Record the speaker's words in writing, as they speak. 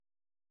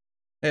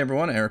Hey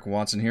everyone, Eric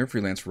Watson here,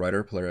 freelance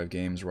writer, player of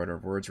games, writer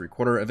of words,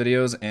 recorder of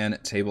videos, and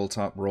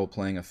tabletop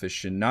role-playing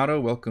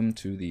aficionado. Welcome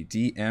to the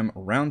DM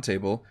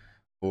Roundtable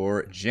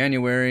for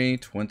January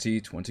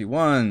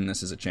 2021.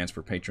 This is a chance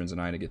for patrons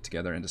and I to get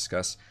together and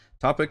discuss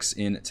topics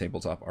in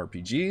tabletop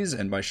RPGs,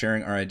 and by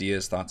sharing our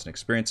ideas, thoughts, and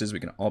experiences,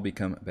 we can all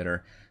become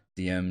better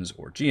DMs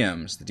or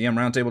GMs. The DM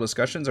Roundtable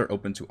discussions are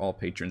open to all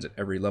patrons at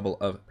every level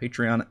of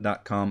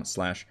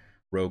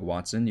patreon.com/Rogue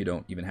Watson. You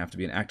don't even have to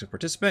be an active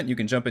participant. You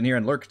can jump in here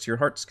and lurk to your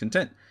heart's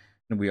content,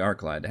 and we are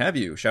glad to have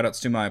you.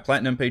 Shoutouts to my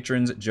platinum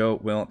patrons, Joe,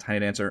 Will,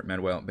 Tiny Dancer,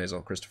 Manuel,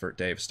 Basil, Christopher,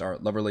 Dave, Star,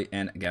 Loverly,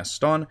 and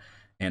Gaston.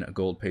 And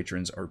gold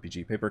patrons,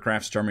 RPG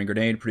Papercrafts, Charming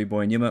Grenade, Pretty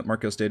Boy Numa,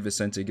 Marcos Dade,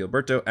 Vicente,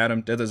 Gilberto,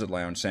 Adam, Deathers of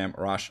Lion, Sam,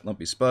 Rosh,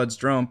 Lumpy Spuds,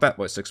 Drone,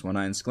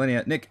 Fatboy619,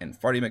 Skalenia, Nick, and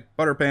Farty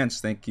McButterpants.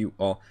 Thank you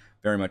all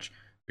very much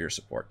for your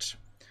support.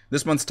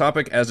 This month's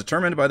topic, as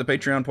determined by the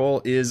Patreon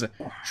poll, is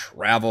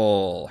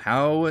travel.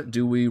 How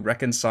do we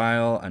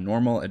reconcile a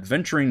normal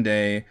adventuring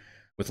day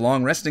with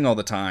long resting all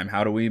the time?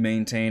 How do we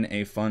maintain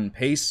a fun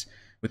pace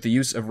with the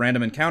use of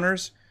random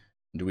encounters?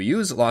 Do we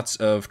use lots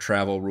of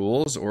travel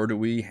rules, or do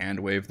we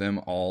hand-wave them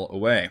all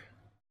away?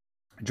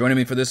 Joining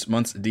me for this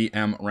month's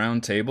DM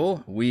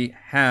Roundtable, we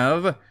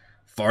have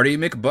Farty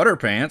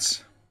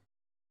McButterpants.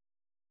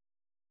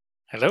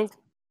 Hello.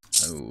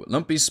 Oh,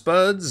 Lumpy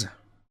Spuds.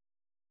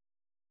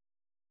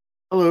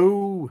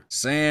 Hello.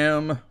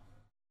 Sam.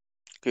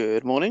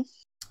 Good morning.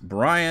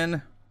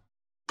 Brian.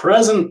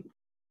 Present.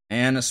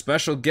 And a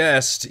special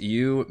guest,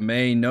 you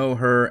may know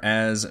her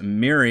as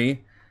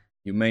Miri.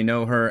 You may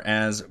know her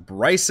as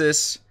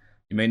Brysis.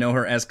 You may know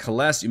her as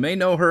Celeste. You may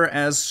know her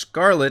as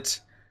Scarlet.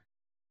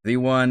 The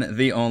one,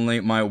 the only,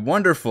 my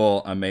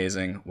wonderful,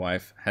 amazing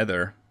wife,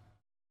 Heather.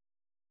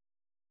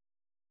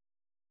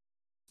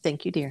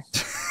 Thank you, dear.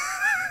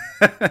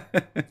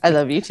 I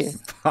love you too.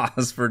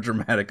 Pause for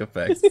dramatic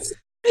effect.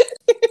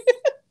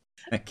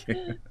 Thank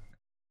you.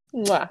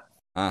 Mwah.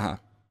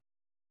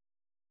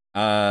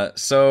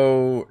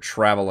 So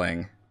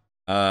traveling.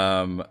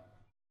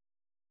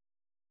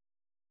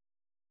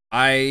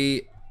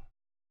 I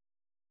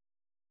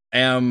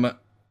am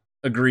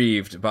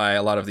aggrieved by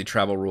a lot of the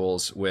travel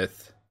rules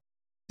with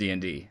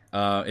D&D.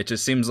 It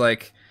just seems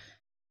like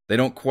they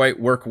don't quite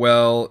work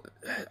well.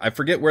 I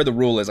forget where the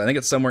rule is. I think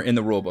it's somewhere in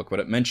the rule book, but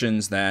it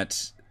mentions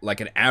that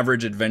like an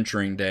average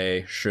adventuring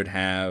day should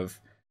have,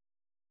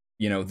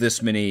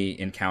 this many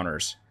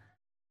encounters.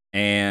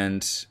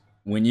 And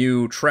when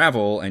you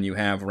travel and you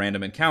have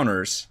random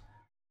encounters,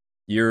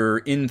 you're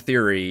in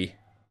theory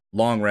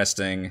long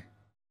resting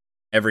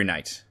every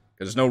night.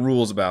 Because there's no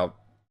rules about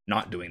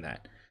not doing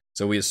that.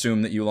 So we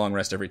assume that you long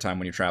rest every time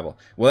when you travel.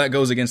 Well, that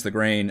goes against the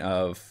grain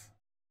of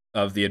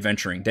the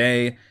adventuring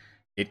day.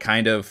 It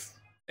kind of,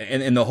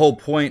 and the whole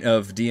point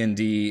of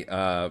D&D,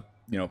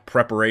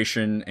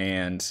 preparation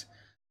and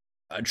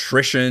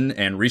attrition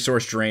and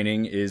resource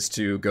draining is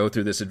to go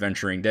through this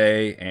adventuring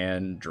day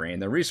and drain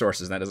the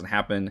resources. That doesn't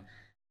happen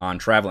on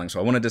traveling. So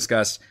I want to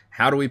discuss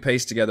how do we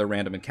pace together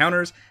random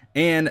encounters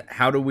and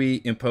how do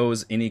we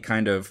impose any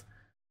kind of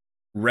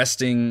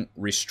resting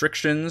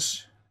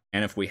restrictions,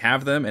 and if we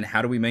have them, and how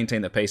do we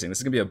maintain the pacing. This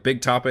is going to be a big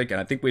topic, and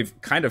I think we've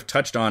kind of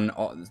touched on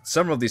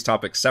several of these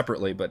topics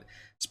separately, but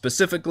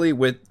specifically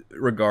with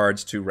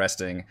regards to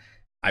resting,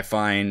 I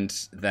find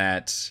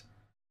that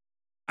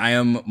I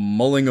am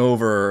mulling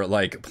over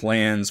like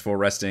plans for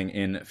resting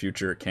in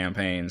future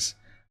campaigns.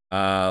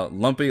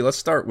 Lumpy, let's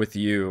start with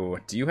you.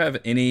 Do you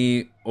have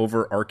any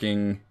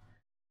overarching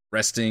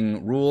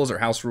resting rules or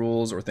house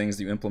rules or things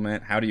that you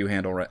implement? How do you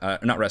handle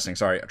not resting,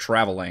 sorry,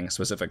 traveling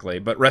specifically,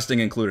 but resting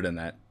included in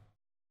that?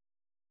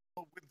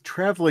 With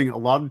traveling, a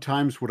lot of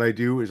times what I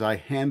do is I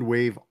hand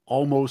wave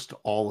almost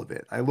all of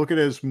it. I look at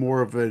it as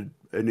more of an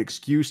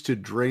excuse to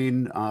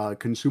drain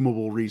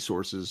consumable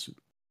resources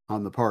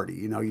on the party.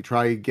 You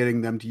try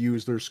getting them to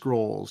use their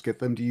scrolls, get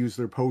them to use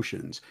their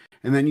potions,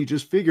 and then you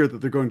just figure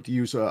that they're going to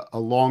use a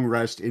long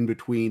rest in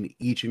between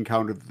each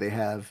encounter that they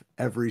have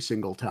every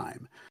single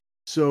time.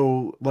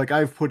 So, like,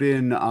 I've put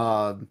in,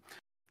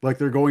 like,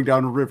 they're going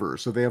down a river,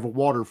 so they have a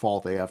waterfall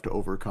they have to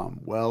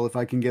overcome. Well, if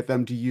I can get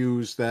them to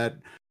use that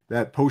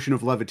potion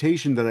of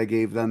levitation that I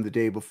gave them the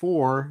day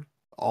before,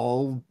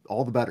 all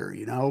the better,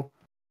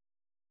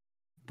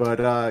 But,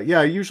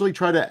 yeah, I usually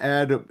try to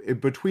add,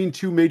 between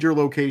two major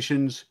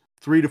locations,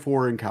 3 to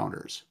 4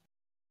 encounters.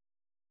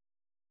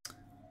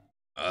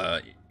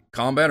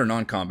 Combat or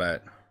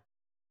non-combat?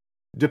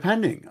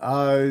 Depending.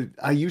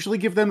 I usually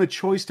give them a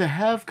choice to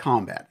have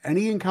combat.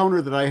 Any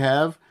encounter that I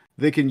have,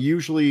 they can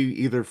usually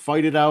either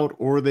fight it out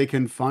or they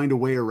can find a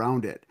way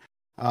around it.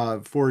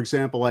 For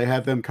example, I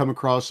had them come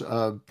across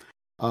a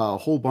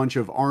whole bunch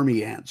of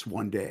army ants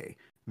one day.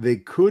 They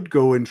could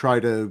go and try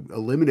to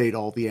eliminate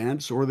all the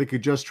ants, or they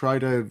could just try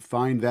to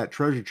find that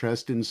treasure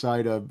chest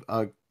inside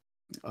a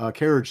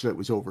carriage that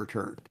was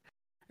overturned.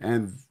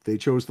 And they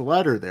chose the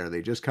latter there.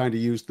 They just kind of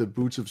used the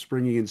boots of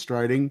springing and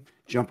striding,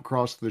 jump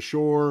across the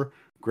shore,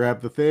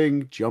 grab the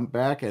thing, jump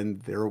back, and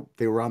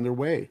they were on their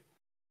way.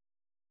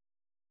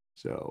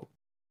 So,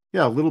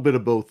 yeah, a little bit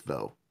of both,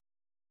 though.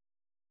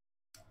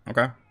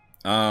 Okay.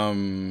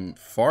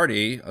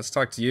 Farty, let's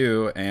talk to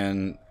you,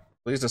 and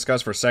please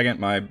discuss for a second.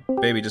 My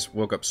baby just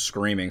woke up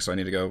screaming, so I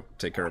need to go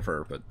take care of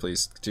her. But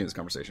please continue this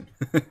conversation.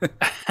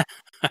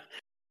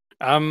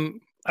 I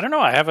don't know.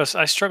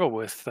 I struggle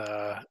with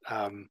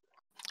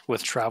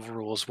travel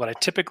rules. What I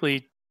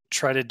typically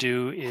try to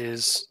do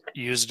is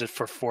use it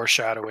for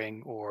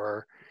foreshadowing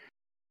or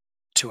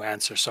to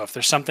answer. So if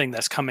there's something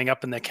that's coming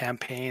up in the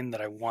campaign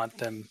that I want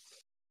them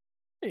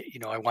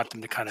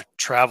to kind of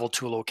travel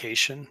to a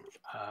location,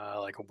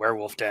 like a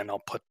werewolf den, I'll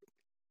put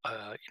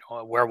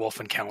a werewolf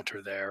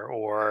encounter there.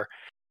 Or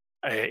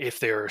if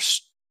they're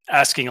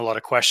asking a lot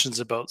of questions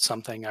about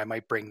something, I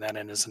might bring that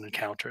in as an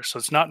encounter. So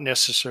it's not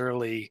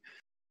necessarily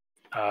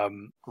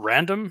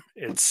random.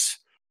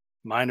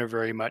 Mine are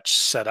very much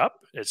set up.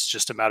 It's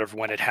just a matter of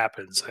when it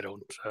happens. I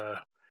don't.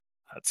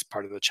 That's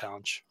part of the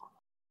challenge.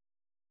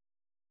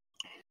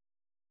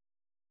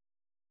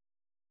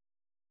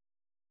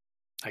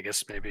 I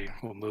guess maybe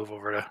we'll move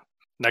over to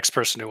next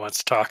person who wants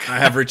to talk. I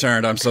have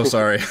returned. I'm so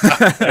sorry.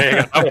 There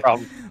you go. No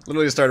problem.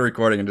 Literally started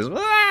recording and just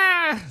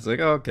it's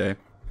like, oh, okay.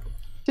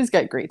 She's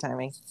got great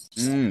timing.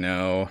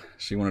 No,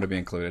 she wanted to be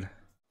included.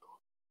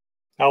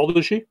 How old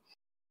is she?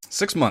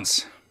 6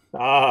 months.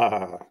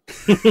 Ah.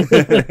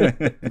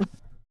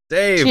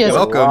 Dave, She has a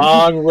welcome.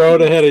 Long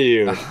road ahead of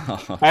you.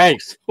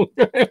 Thanks.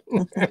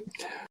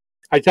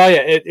 I tell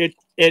you,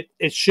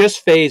 it's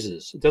just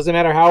phases. It doesn't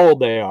matter how old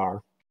they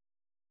are.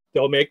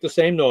 They'll make the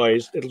same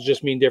noise. It'll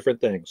just mean different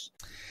things.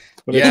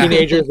 When they're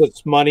teenagers,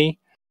 it's money.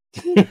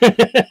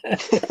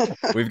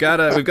 We've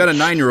got a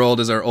 9-year-old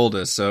as our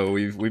oldest, so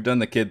we've done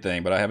the kid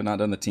thing, but I have not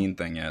done the teen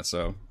thing yet.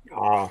 So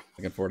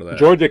looking forward to that.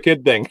 Georgia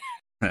kid thing.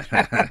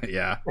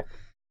 Yeah.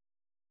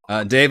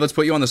 Dave, let's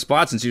put you on the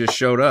spot since you just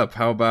showed up.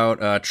 How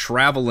about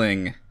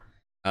traveling?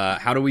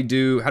 How do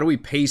we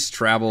pace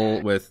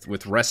travel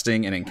with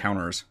resting and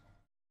encounters?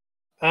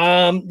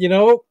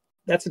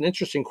 That's an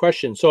interesting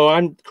question. So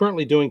I'm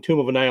currently doing Tomb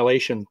of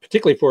Annihilation,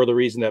 particularly for the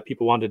reason that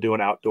people want to do an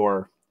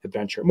outdoor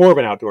adventure, more of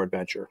an outdoor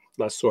adventure,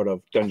 less sort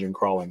of dungeon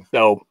crawling.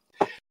 Though,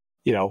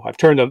 I've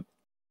turned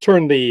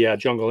the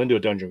jungle into a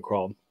dungeon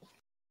crawl.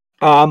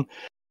 I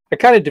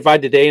kind of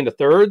divide the day into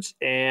thirds,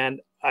 and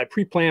I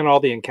pre-plan all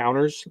the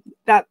encounters,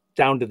 not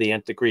down to the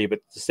nth degree, but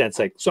the sense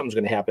like something's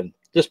going to happen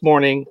this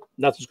morning,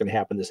 nothing's going to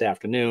happen this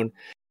afternoon,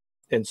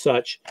 and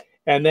such.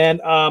 And then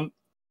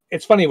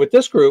it's funny with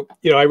this group,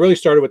 I really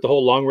started with the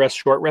whole long rest,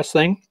 short rest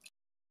thing,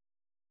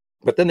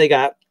 but then they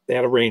had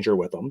a ranger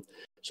with them,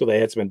 so they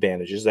had some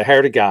advantages. They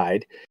hired a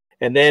guide,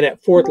 and then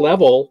at 4th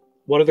level,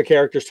 one of the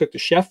characters took the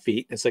chef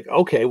feat. It's like,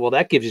 okay, well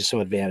that gives you some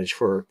advantage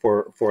for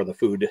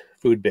the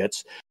food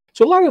bits.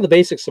 So a lot of the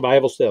basic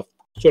survival stuff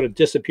sort of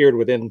disappeared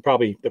within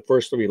probably the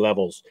first 3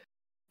 levels.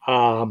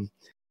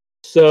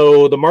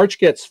 So the march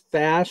gets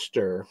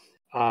faster,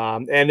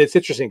 and it's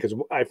interesting because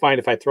I find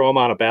if I throw them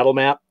on a battle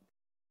map,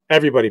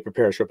 everybody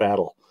prepares for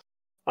battle,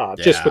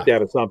 just with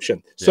that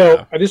assumption.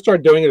 So I just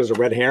started doing it as a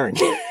red herring.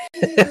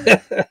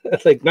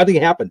 It's like nothing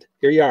happened.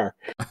 Here you are.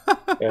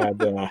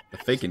 And, a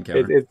fake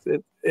encounter.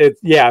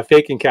 It's a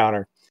fake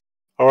encounter.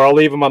 Or I'll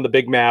leave them on the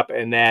big map,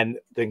 and then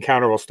the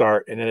encounter will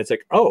start, and then it's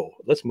like, oh,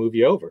 let's move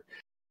you over.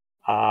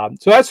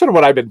 So that's sort of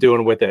what I've been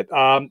doing with it.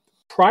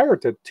 Prior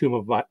to Tomb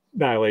of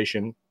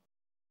Annihilation,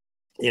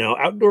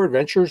 outdoor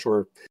adventures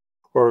or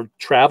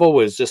travel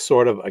was just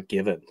sort of a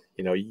given.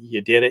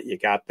 You did it, you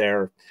got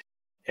there,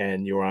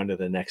 and you were on to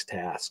the next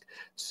task.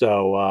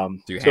 So,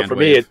 so for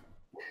me,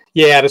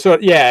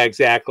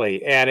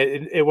 exactly. And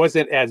it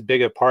wasn't as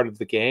big a part of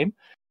the game.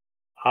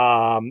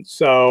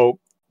 So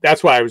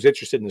that's why I was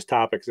interested in this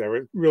topic, because I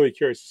was really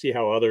curious to see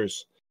how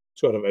others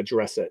sort of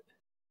address it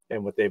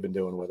and what they've been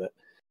doing with it.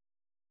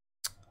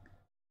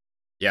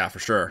 Yeah, for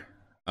sure.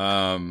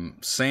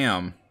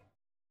 Sam,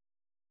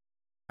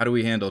 how do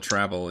we handle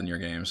travel in your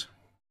games?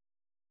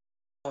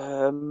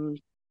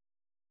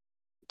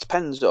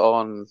 Depends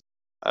on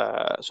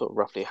sort of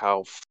roughly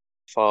how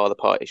far the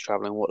party's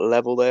traveling, what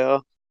level they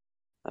are.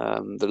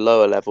 The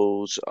lower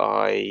levels,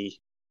 I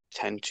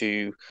tend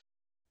to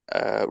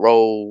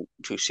roll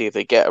to see if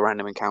they get a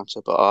random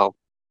encounter, but I'll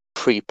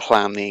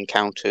pre-plan the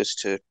encounters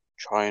to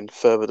try and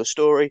further the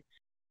story.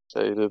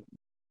 So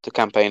the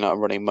campaign that I'm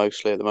running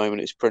mostly at the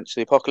moment is Prince of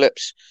the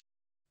Apocalypse.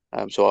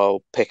 So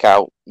I'll pick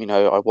out,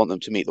 I want them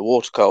to meet the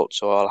water cult,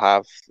 so I'll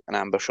have an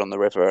ambush on the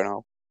river,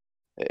 and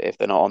if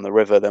they're not on the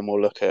river, then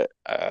we'll look at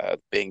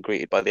being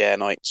greeted by the Air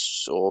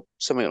Knights or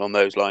something along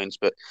those lines,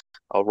 but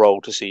I'll roll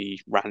to see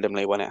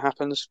randomly when it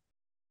happens.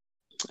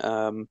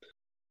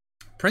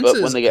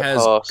 Prince's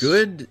has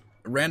good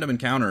random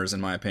encounters,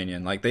 in my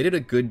opinion. Like, they did a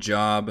good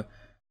job,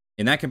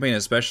 in that campaign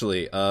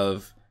especially,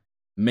 of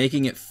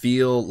making it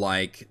feel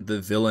like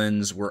the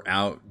villains were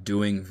out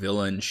doing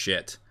villain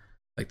shit.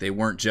 Like, they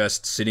weren't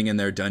just sitting in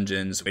their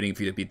dungeons waiting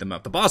for you to beat them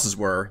up. The bosses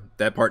were.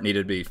 That part needed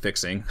to be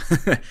fixing.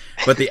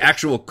 But the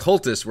actual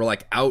cultists were,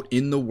 like, out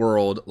in the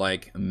world,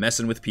 like,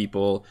 messing with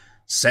people,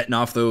 setting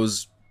off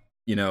those,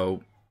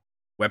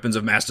 weapons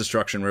of mass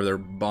destruction where their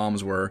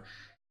bombs were.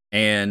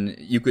 And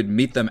you could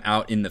meet them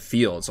out in the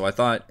field. So I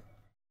thought,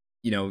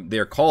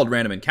 they're called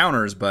random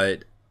encounters,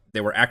 but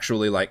they were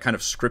actually like kind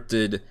of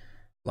scripted,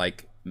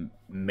 like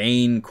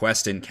main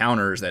quest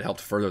encounters that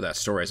helped further that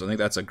story. So I think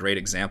that's a great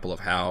example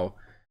of how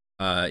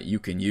you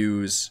can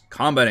use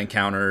combat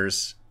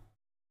encounters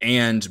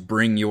and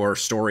bring your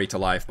story to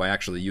life by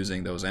actually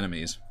using those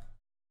enemies.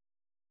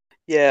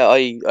 Yeah,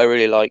 I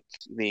really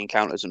liked the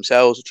encounters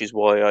themselves, which is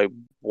why I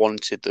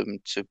wanted them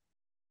to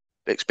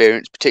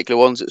experience particular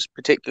ones at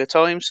particular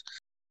times.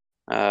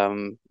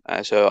 So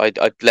I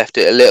left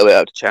it a little bit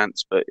up to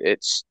chance, but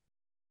it's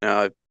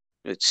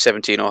it's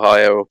 17 or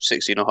higher or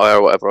 16 or higher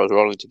or whatever I was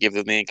rolling to give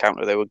them the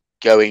encounter. They were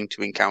going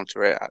to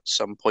encounter it at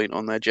some point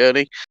on their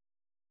journey.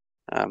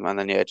 And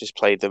then just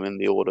played them in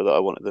the order that I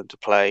wanted them to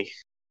play,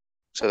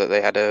 so that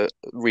they had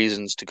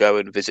reasons to go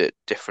and visit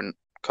different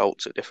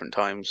cults at different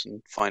times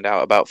and find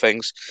out about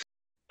things.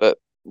 But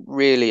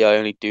really, I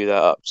only do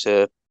that up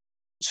to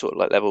sort of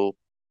like level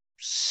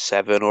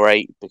 7 or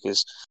 8,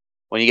 because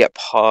when you get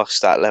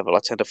past that level, I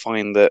tend to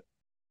find that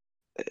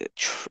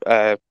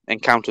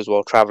encounters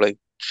while traveling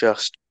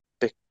just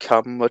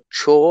become a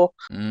chore.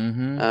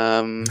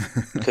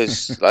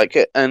 Because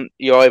and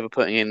you're either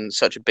putting in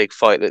such a big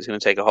fight that's going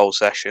to take a whole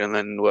session, and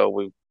then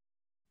we've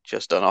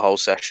just done a whole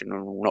session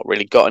and not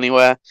really got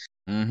anywhere.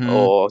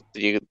 Or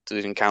the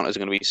encounters are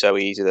going to be so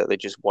easy that they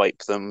just wipe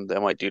them. They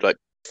might do like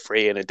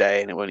 3 in a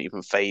day and it won't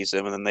even phase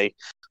them, and then they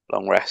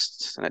long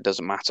rest and it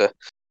doesn't matter.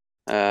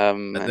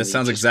 This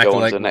sounds exactly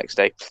like the next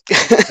day.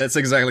 That's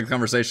exactly the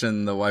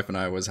conversation the wife and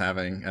I was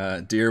having.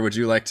 Dear, would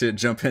you like to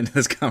jump into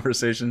this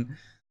conversation?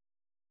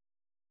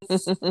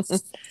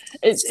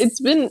 It's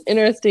been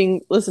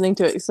interesting listening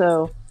to it.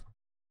 So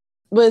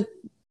with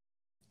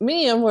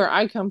me and where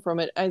I come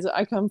from,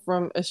 I come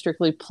from a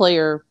strictly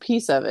player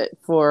piece of it,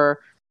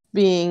 for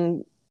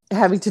having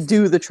to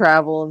do the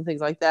travel and things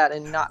like that,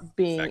 and not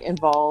being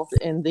involved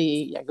in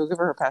the go give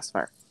her a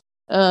pacifier,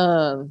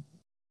 and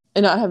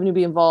not having to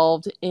be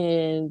involved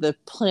in the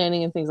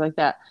planning and things like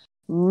that.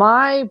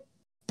 My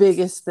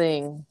biggest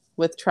thing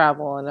with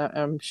travel, and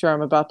I'm sure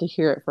I'm about to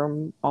hear it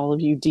from all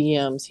of you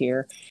DMs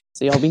here,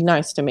 so y'all be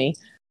nice to me,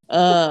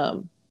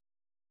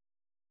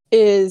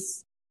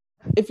 is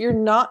if you're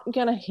not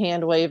gonna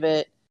hand wave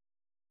it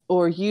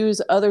or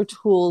use other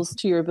tools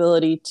to your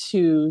ability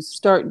to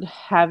start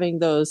having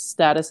those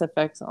status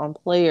effects on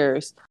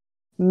players,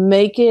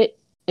 make it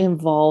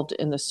involved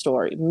in the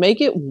story.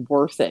 Make it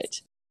worth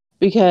it.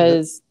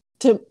 Because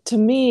to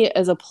me,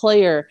 as a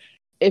player,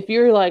 if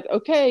you're like,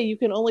 okay, you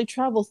can only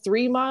travel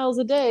 3 miles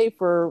a day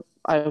for,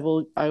 I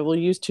will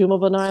use Tomb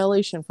of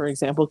Annihilation, for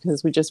example,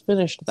 because we just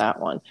finished that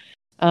one.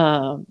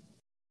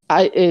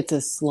 It's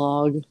a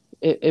slog.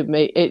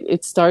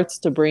 It starts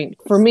to bring,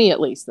 for me at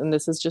least, and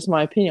this is just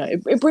my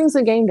opinion, it brings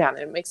the game down.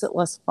 It makes it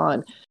less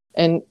fun.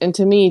 And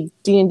to me,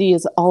 D&D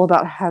is all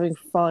about having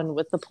fun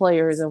with the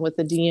players and with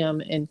the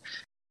DM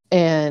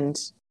and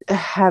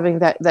having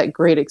that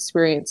great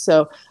experience.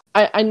 So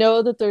I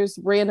know that there's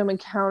random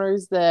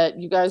encounters that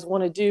you guys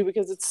want to do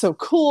because it's so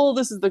cool.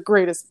 This is the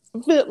greatest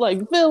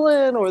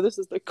villain, or this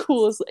is the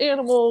coolest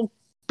animal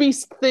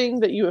beast thing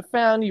that you have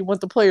found. You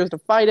want the players to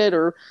fight it,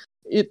 or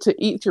it to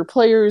eat your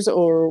players,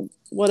 or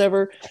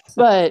whatever.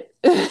 But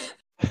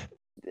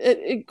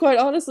it quite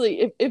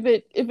honestly, if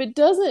it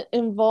doesn't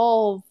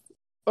involve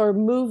or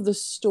move the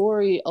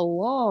story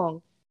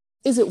along,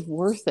 is it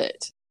worth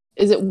it?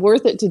 Is it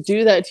worth it to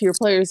do that to your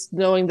players,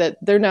 knowing that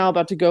they're now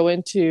about to go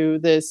into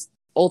this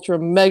ultra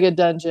mega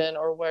dungeon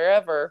or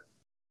wherever,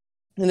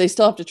 and they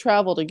still have to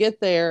travel to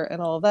get there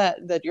and all of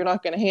that you're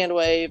not going to hand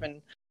wave,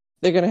 and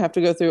they're going to have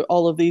to go through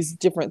all of these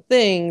different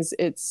things?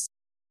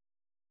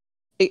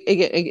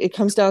 It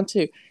comes down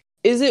to,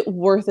 is it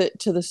worth it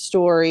to the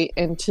story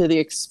and to the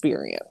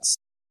experience?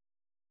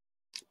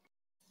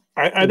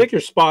 I think you're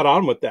spot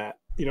on with that.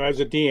 As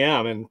a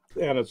DM and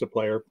as a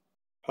player,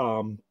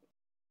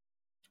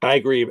 I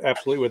agree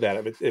absolutely with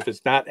that. If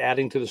it's not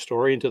adding to the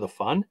story and to the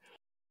fun,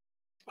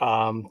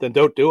 then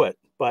don't do it.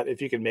 But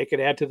if you can make it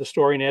add to the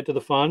story and add to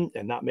the fun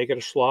and not make it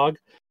a slog,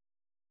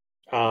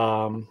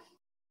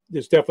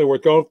 it's definitely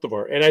worth going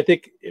for. And I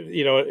think,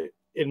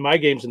 in my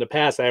games in the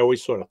past, I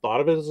always sort of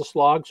thought of it as a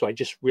slog, so I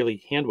just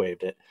really hand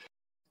waved it.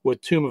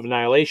 With Tomb of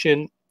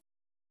Annihilation,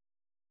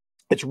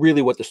 it's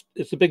really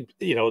it's a big,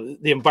 the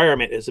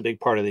environment is a big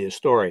part of the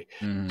story.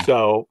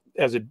 So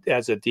as a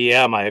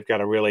DM, I have got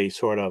to really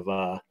sort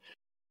of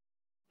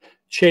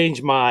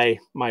change my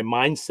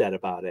mindset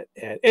about it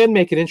and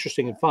make it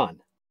interesting and fun,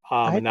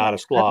 and not a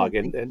slog.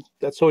 And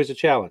that's always a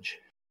challenge.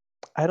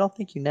 I don't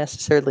think you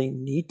necessarily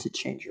need to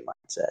change your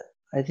mindset.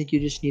 I think you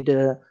just need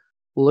to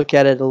look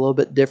at it a little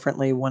bit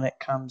differently when it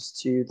comes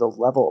to the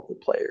level of the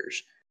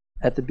players.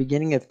 At the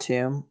beginning of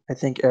Tomb, I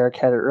think Eric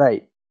had it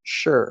right.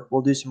 Sure,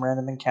 we'll do some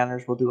random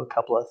encounters, we'll do a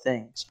couple of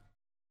things.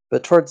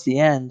 But towards the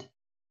end,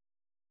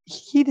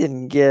 he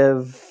didn't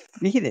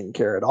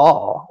care at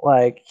all.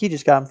 Like, he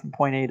just got him from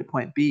point A to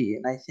point B.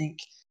 And I think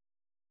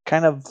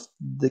kind of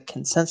the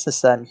consensus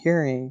that I'm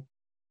hearing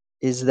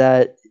is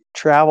that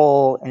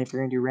travel, and if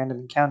you're going to do random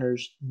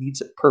encounters,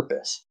 needs a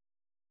purpose.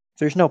 If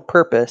there's no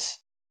purpose,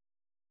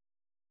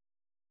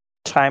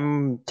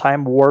 time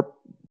warp,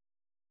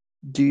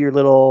 do your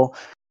little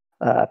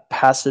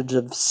passage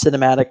of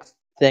cinematic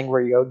thing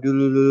where you go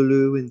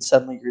doo and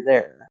suddenly you're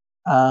there.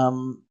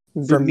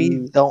 For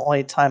me, the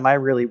only time I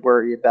really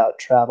worry about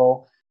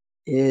travel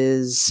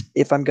is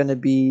if I'm going to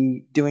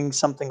be doing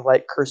something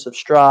like Curse of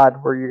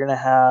Strahd, where you're going to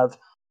have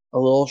a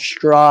little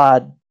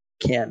Strahd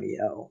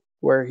cameo,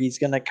 where he's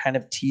going to kind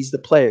of tease the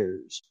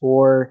players,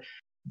 or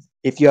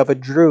if you have a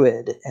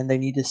druid and they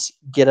need to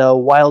get a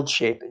wild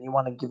shape and you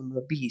want to give them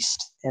a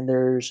beast, and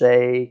there's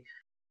a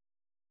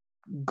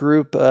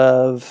group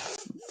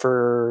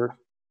for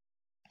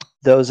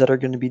those that are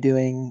going to be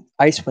doing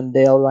Icewind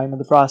Dale, Rime of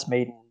the Frost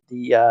Maiden,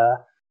 the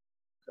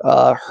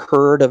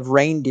herd of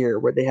reindeer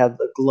where they have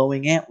the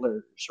glowing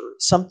antlers, or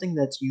something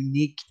that's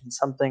unique and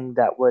something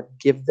that would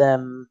give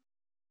them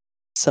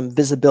some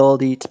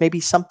visibility to maybe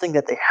something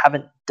that they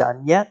haven't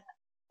done yet,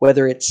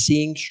 whether it's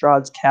seeing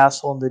Strahd's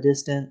castle in the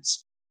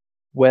distance,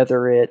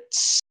 whether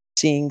it's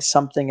seeing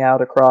something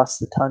out across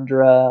the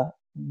tundra,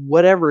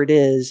 whatever it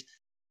is,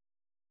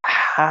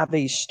 have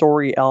a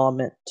story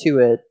element to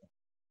it,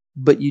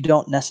 but you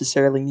don't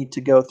necessarily need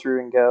to go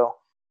through and go,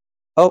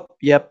 oh,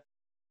 yep,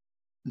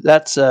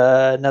 that's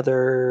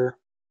another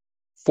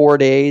 4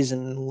 days,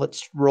 and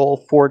let's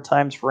roll 4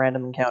 times for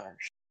random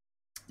encounters.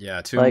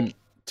 Yeah,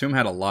 Tomb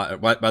had a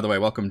lot. By the way,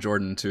 welcome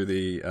Jordan to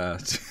the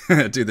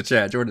to the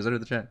chat. Jordan is under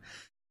the chat.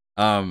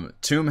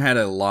 Tomb had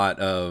a lot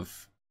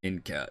of,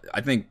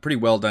 I think, pretty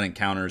well done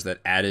encounters that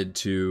added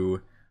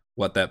to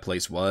what that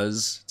place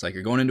was. It's like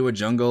you're going into a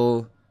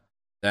jungle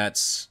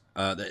that's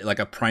like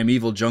a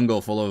primeval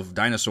jungle full of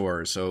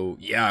dinosaurs. So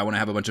yeah, I want to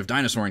have a bunch of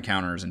dinosaur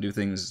encounters and do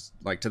things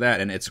like to that.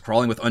 And it's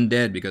crawling with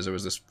undead because there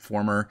was this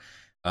former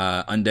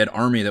undead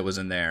army that was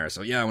in there.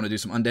 So yeah, I want to do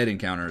some undead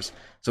encounters.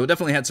 So it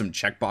definitely had some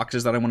check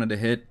boxes that I wanted to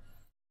hit.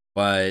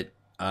 But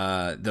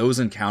those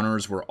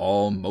encounters were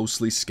all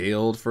mostly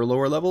scaled for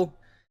lower level.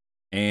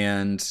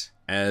 And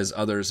as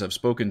others have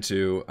spoken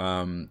to,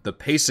 the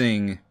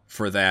pacing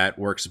for that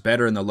works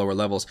better in the lower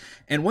levels.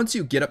 And once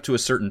you get up to a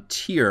certain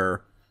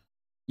tier,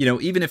 you know,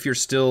 even if you're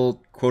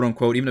still, quote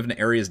unquote, even if an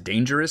area is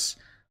dangerous,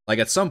 like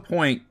at some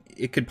point,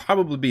 it could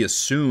probably be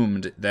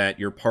assumed that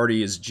your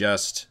party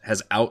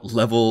has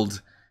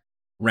out-leveled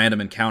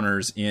random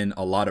encounters in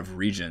a lot of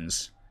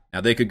regions.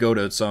 Now, they could go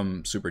to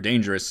some super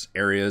dangerous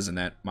areas, and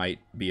that might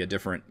be a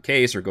different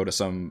case, or go to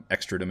some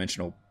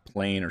extra-dimensional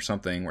plane or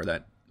something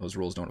where those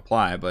rules don't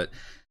apply. But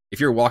if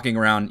you're walking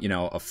around, you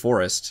know, a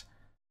forest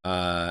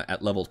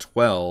at level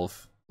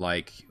 12,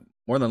 like,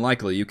 more than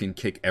likely you can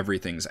kick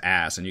everything's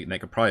ass, and they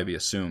could probably be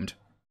assumed.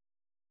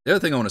 The other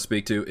thing I want to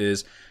speak to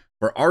is,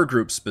 for our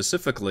group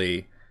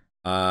specifically,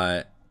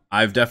 I've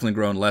definitely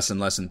grown less and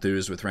less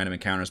enthused with random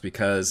encounters,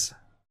 because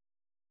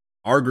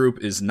our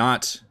group is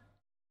not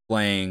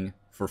playing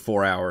for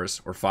 4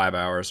 hours or 5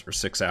 hours or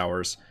 6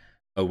 hours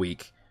a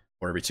week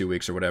or every 2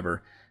 weeks or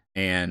whatever.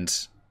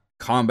 And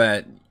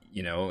combat,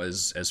 you know,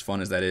 as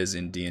fun as that is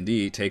in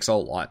D&D, takes a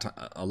lot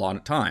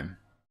of time.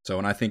 So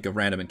when I think of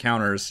random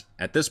encounters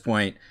at this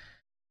point,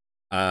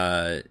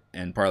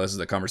 and part of this is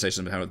the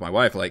conversation I've had with my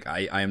wife, like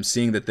I am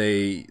seeing that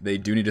they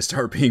do need to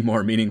start being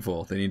more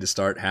meaningful. They need to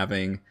start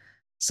having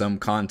some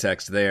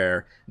context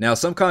there. Now,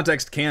 some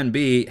context can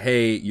be,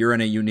 hey, you're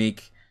in a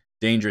unique,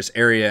 dangerous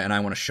area, and I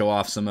want to show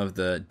off some of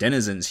the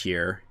denizens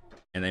here,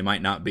 and they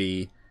might not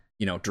be,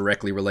 you know,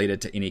 directly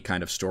related to any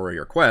kind of story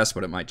or quest,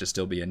 but it might just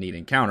still be a neat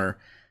encounter.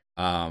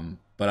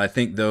 But I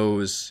think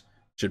those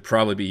should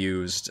probably be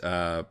used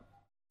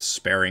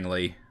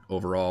sparingly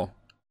overall.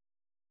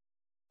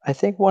 I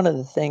think one of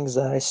the things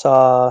that I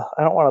saw,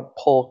 I don't want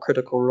to pull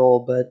Critical Role,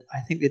 but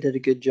I think they did a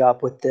good job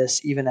with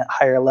this, even at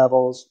higher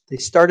levels. They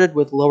started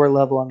with lower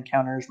level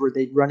encounters where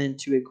they'd run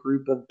into a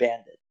group of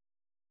bandits,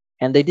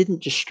 and they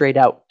didn't just straight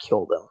out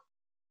kill them.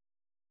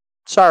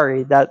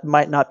 Sorry, that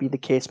might not be the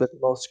case with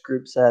most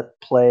groups that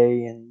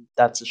play, and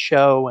that's a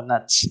show, and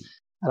I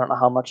don't know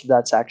how much of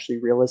that's actually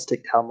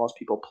realistic to how most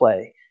people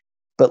play.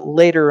 But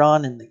later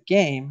on in the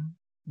game,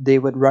 they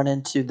would run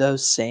into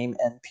those same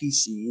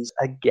NPCs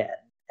again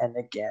and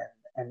again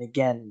and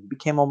again. It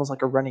became almost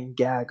like a running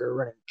gag or a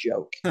running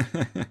joke.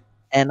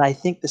 And I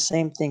think the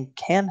same thing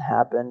can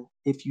happen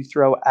if you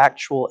throw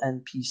actual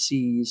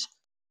NPCs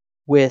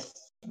with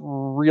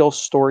real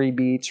story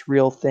beats,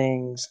 real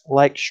things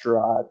like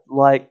Strahd,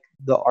 like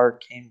the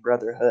Arcane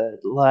Brotherhood,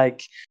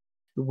 like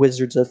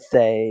Wizards of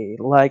Thay,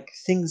 like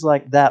things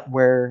like that,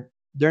 where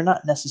they're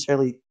not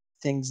necessarily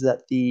things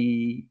that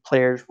the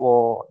players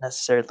will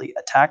necessarily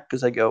attack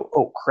because they go,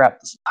 oh crap,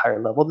 this is higher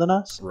level than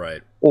us.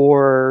 Right.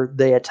 Or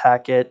they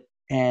attack it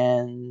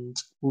and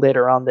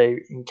later on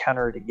they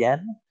encounter it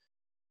again.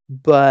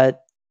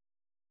 But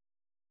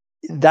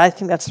I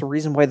think that's the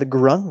reason why the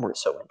Grung were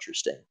so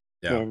interesting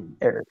in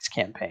Eric's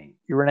campaign.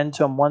 You run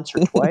into them once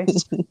or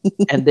twice,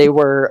 and they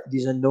were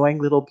these annoying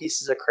little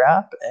pieces of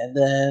crap, and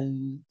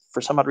then for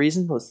some odd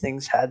reason, those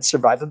things had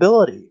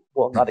survivability.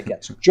 Well, not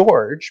against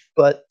George,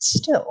 but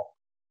still.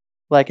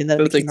 Like, and then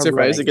don't think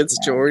survives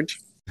against George.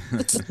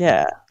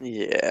 Yeah.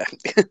 Yeah.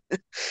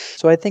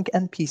 So I think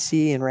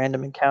NPC and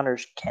random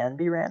encounters can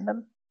be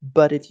random,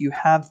 but if you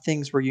have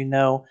things where you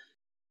know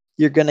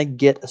you're going to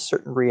get a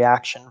certain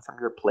reaction from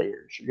your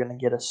players. You're going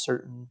to get a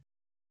certain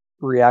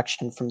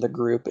reaction from the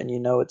group, and you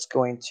know it's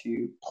going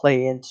to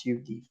play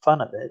into the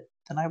fun of it,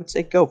 then I would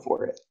say go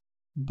for it.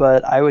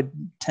 But I would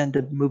tend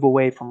to move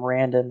away from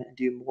random and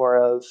do more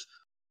of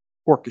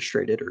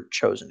orchestrated or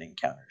chosen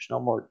encounters. No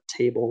more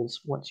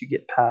tables once you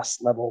get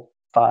past level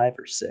 5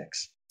 or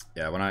 6.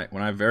 Yeah,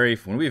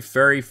 when we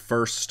very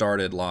first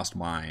started Lost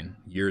Mine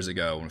years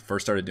ago, when we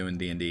first started doing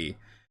D&D,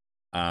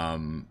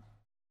 and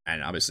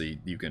obviously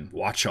you can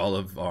watch all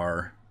of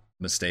our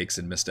mistakes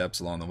and missteps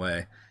along the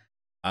way.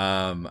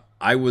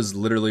 I was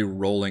literally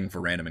rolling for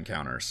random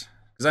encounters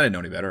because I didn't know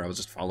any better. I was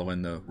just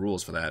following the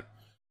rules for that.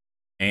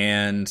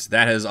 And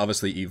that has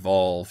obviously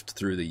evolved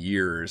through the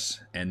years.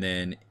 And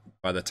then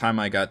by the time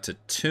I got to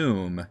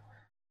Tomb,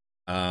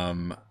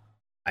 I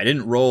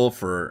didn't roll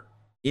for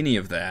any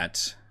of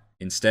that.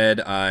 Instead,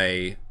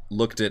 I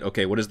looked at,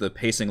 okay, what does the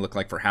pacing look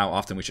like for how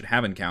often we should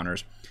have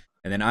encounters?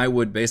 And then I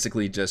would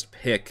basically just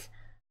pick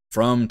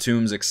from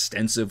Tomb's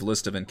extensive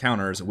list of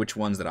encounters which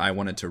ones that I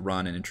wanted to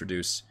run and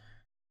introduce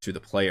to the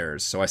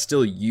players. So I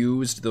still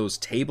used those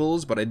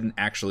tables, but I didn't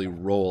actually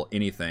roll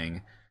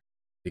anything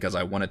because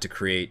I wanted to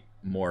create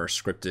more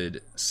scripted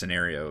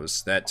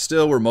scenarios that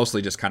still were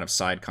mostly just kind of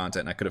side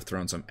content, and I could have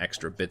thrown some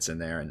extra bits in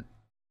there. And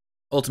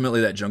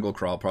ultimately that jungle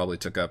crawl probably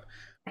took up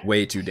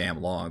way too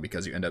damn long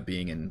because you end up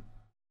being in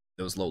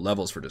those low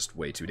levels for just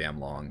way too damn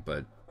long.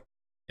 But,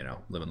 you know,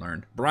 live and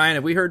learn. Brian,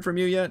 have we heard from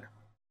you yet?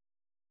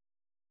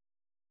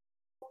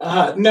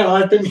 No,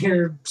 I've been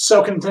here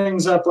soaking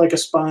things up like a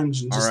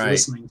sponge and just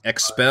listening.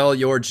 Expel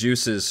your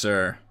juices,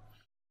 sir.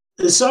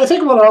 So I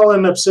think what I'll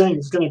end up saying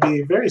is going to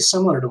be very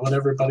similar to what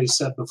everybody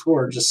said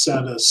before, just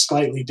said a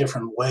slightly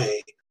different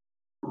way.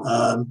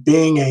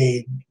 Being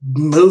a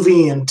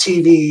movie and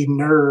TV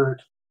nerd,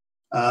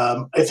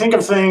 I think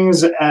of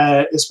things,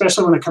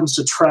 especially when it comes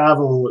to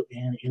travel,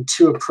 in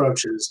two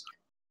approaches.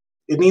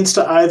 It needs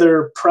to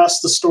either press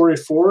the story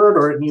forward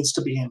or it needs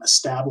to be an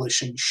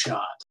establishing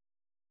shot.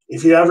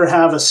 If you ever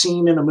have a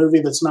scene in a movie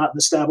that's not an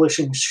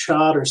establishing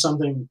shot or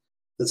something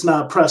that's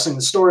not pressing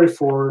the story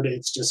forward,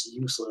 it's just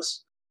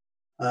useless.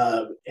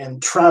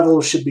 And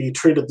travel should be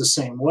treated the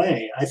same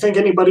way. I think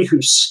anybody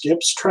who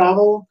skips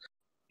travel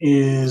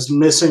is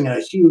missing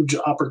a huge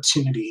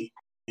opportunity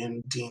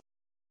in D&D.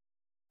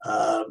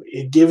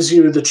 It gives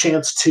you the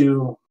chance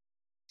to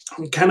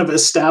kind of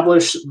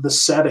establish the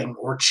setting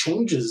or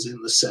changes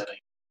in the setting.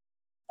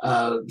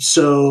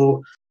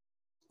 So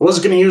I was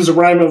going to use a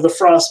Rime of the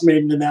Frost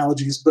Maiden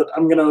analogies, but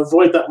I'm going to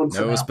avoid that one for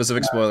now. No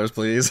specific spoilers,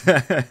 please.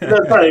 That's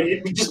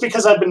right. Just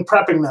because I've been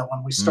prepping that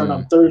one. We start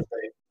on Thursday.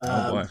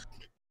 Oh, boy.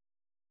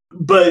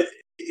 But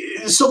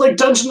so like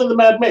Dungeon of the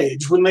Mad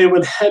Mage, when they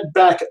would head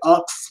back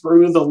up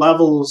through the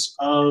levels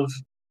of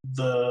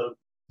the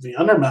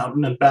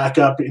Undermountain and back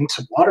up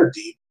into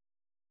Waterdeep,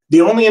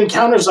 the only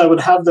encounters I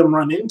would have them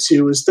run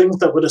into is things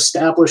that would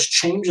establish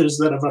changes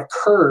that have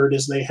occurred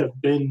as they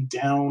have been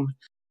down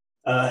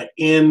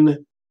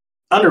in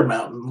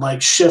Undermountain,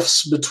 like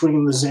shifts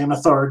between the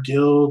Xanathar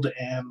Guild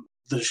and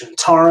the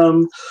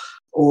Zhentarim,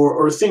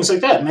 or things like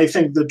that. And I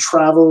think the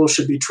travel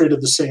should be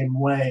treated the same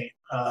way,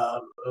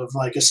 of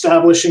like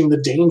establishing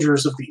the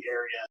dangers of the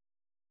area.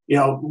 You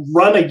know,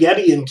 run a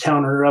Yeti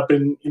encounter up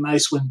in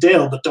Icewind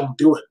Dale, but don't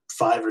do it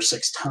 5 or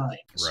 6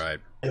 times. Right.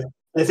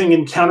 I think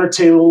encounter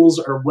tables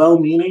are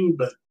well-meaning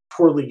but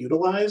poorly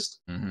utilized.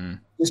 Mm-hmm.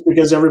 Just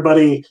because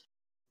everybody,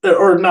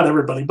 or not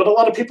everybody, but a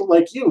lot of people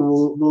like you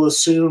will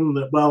assume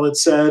that, well, it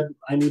said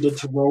I needed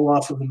to roll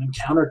off of an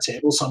encounter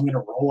table, so I'm going to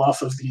roll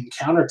off of the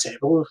encounter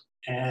table.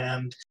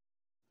 And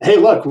hey,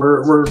 look,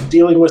 we're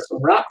dealing with the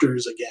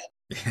raptors again.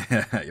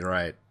 Yeah, you're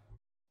right.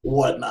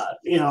 Whatnot.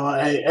 You know,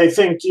 I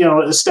think, you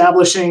know,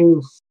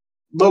 establishing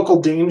local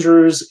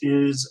dangers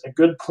is a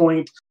good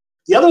point.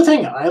 The other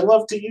thing I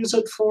love to use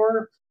it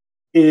for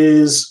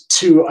is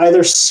to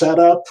either set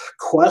up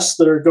quests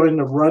that are going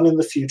to run in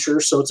the future.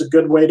 So it's a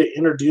good way to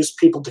introduce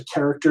people to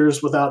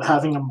characters without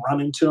having them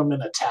run into them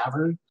in a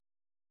tavern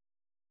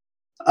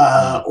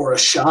or a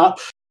shop,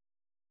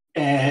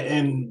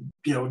 and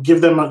you know,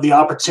 give them the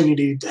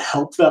opportunity to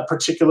help that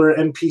particular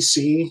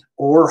NPC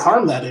or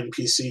harm that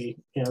NPC,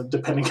 you know,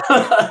 depending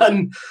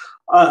on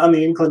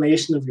the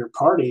inclination of your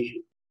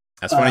party.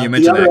 That's funny you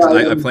mentioned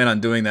that. I plan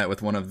on doing that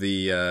with one of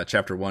the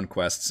Chapter 1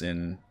 quests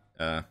in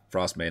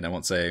Frostmaiden. I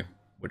won't say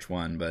which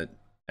one, but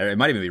it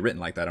might even be written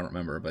like that. I don't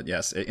remember. But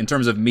yes, in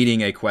terms of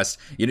meeting a quest,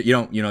 you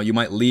don't, you know, you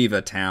might leave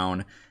a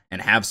town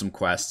and have some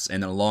quests,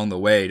 and then along the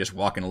way, just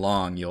walking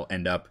along, you'll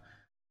end up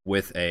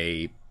with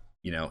a,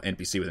 you know,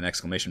 NPC with an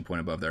exclamation point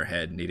above their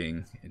head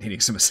needing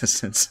some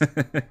assistance.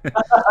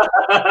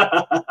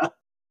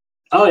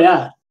 Oh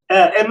yeah.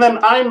 And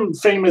then I'm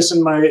famous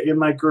in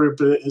my group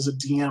as a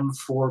DM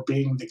for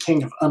being the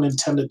king of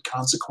unintended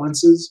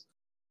consequences.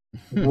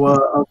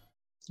 Well,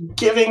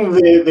 giving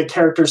the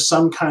characters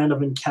some kind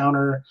of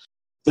encounter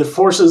that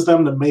forces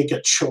them to make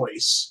a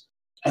choice.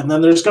 And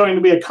then there's going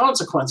to be a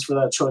consequence for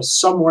that choice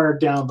somewhere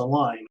down the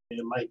line.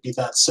 It might be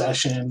that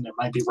session, it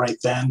might be right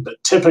then, but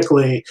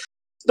typically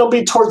it'll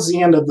be towards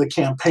the end of the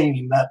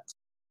campaign that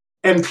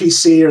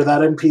NPC or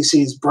that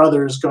NPC's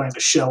brother is going to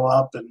show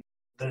up, and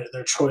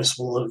their choice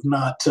will have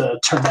not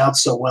turned out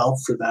so well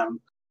for them.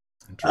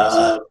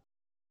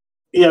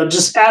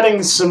 Just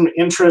adding some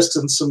interest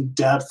and some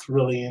depth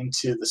really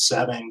into the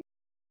setting.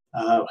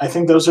 I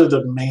think those are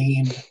the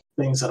main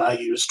things that I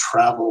use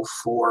travel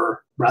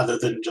for, rather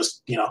than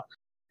just,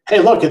 hey,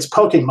 look, it's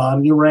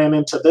Pokemon. You ran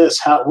into this.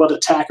 What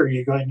attack are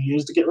you going to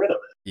use to get rid of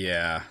it?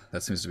 Yeah,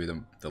 that seems to be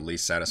the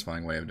least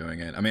satisfying way of doing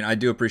it. I mean, I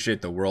do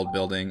appreciate the world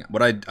building.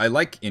 What I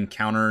like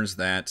encounters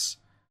that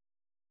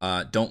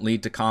don't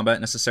lead to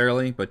combat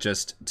necessarily, but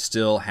just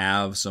still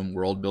have some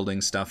world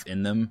building stuff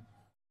in them.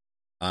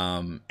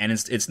 And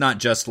it's not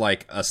just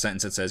like a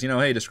sentence that says,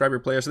 hey, describe your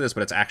players to this,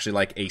 but it's actually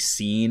like a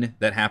scene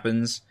that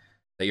happens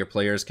that your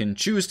players can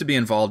choose to be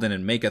involved in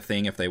and make a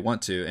thing if they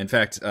want to. In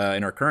fact,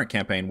 in our current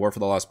campaign, War for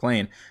the Lost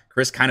Plane,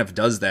 Chris kind of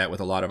does that with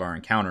a lot of our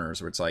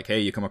encounters, where it's like,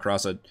 hey, you come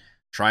across a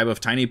tribe of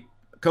tiny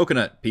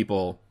coconut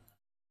people,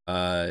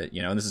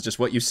 and this is just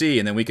what you see,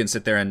 and then we can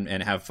sit there and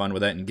have fun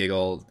with it and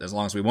giggle as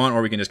long as we want,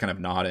 or we can just kind of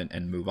nod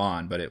and move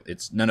on. But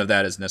it's none of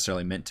that is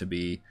necessarily meant to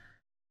be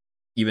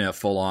even a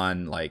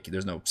full-on, like,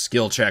 there's no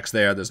skill checks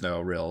there, there's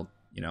no real,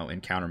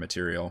 encounter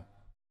material.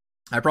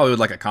 I probably would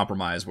like a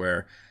compromise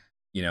where,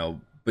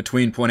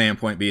 between point A and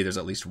point B, there's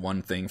at least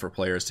one thing for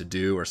players to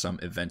do or some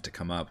event to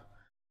come up.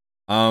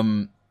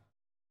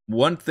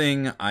 One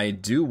thing I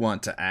do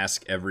want to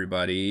ask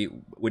everybody,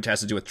 which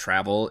has to do with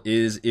travel,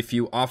 is if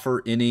you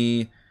offer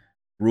any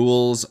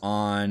rules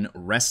on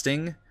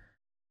resting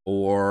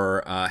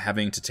or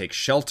having to take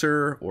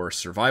shelter or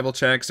survival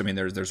checks. I mean,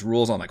 there's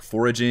rules on like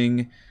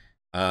foraging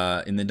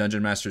in the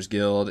Dungeon Masters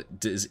Guild.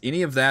 Does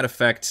any of that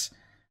affect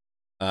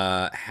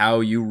how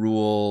you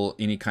rule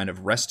any kind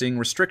of resting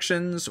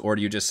restrictions, or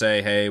do you just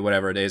say, hey,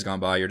 whatever, a day's gone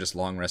by, you're just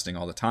long resting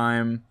all the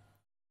time?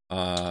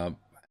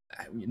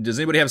 Does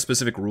anybody have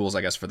specific rules,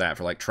 I guess, for that,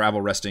 for like travel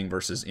resting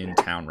versus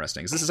in-town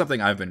resting? Because this is something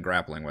I've been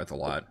grappling with a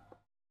lot.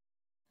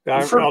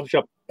 I'll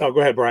jump. Oh, go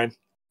ahead, Brian.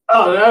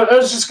 Oh, I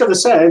was just going to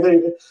say,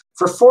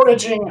 for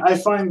foraging, I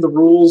find the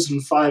rules in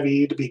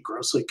 5e to be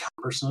grossly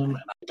cumbersome, and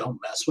I don't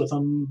mess with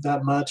them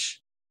that much.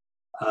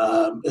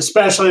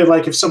 Especially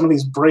like if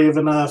somebody's brave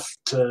enough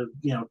to,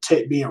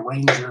 be a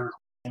ranger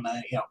in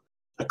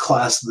a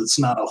class that's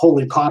not a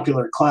wholly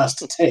popular class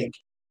to take.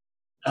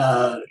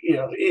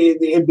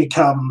 It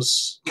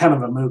becomes kind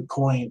of a moot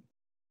point.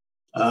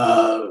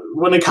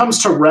 When it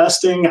comes to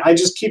resting, I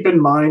just keep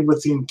in mind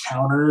with the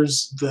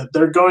encounters that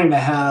they're going to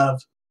have,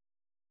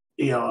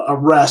 a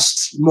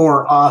rest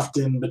more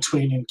often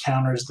between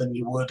encounters than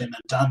you would in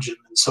a dungeon,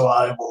 and so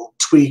I will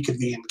tweak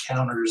the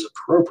encounters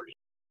appropriately.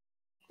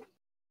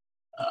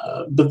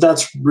 But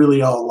that's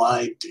really all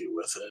I do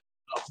with it.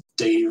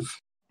 Dave.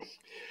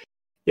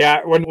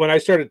 Yeah, when I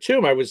started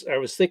Tomb, I was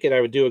thinking I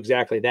would do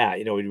exactly that.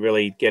 We'd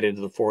really get into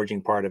the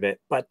foraging part of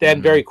it. But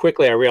then very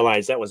quickly I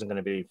realized that wasn't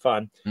going to be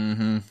fun.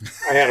 Mm-hmm.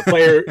 I had a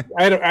player.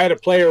 I had a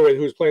player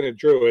who was playing a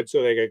druid,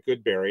 so they got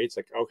good berry. It's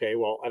like, okay,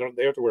 well,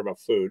 they have to worry about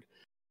food.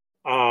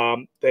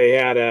 They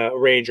had a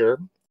ranger.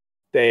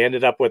 They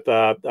ended up with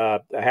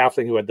a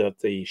halfling who had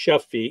the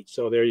chef feat.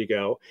 So there you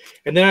go.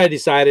 And then I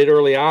decided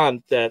early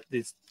on that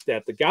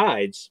the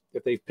guides,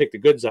 if they picked a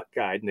good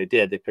guide, and they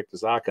did, they picked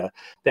Azaka,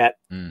 that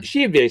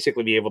she'd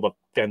basically be able to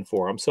fend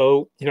for them.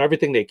 So,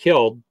 everything they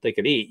killed, they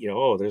could eat.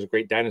 Oh, there's a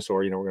great dinosaur.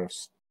 We're going to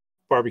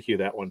barbecue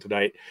that one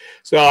tonight.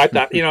 So I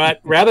thought,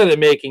 rather than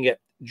making it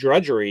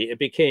drudgery, it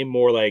became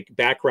more like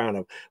background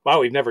of,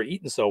 wow, we've never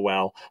eaten so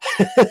well.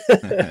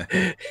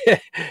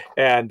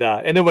 And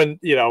then when,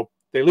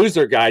 they lose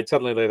their guide,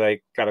 suddenly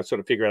they got to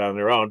sort of figure it out on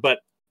their own. But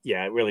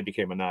yeah, it really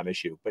became a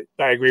non-issue. But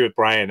I agree with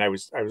Brian. I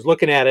was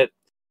looking at it,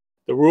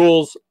 the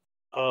rules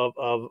of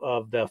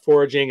the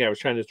foraging. I was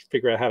trying to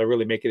figure out how to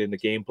really make it into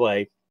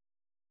gameplay,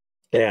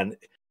 and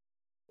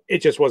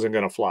it just wasn't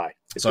going to fly.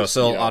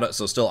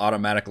 Still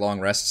automatic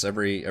long rests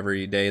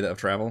every day of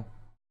travel.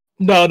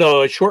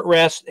 No, a short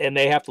rest, and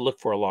they have to look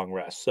for a long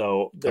rest.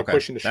 So they're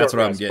pushing the short rest.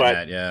 That's what I'm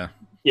getting at. Yeah.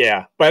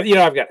 Yeah, but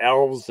I've got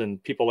elves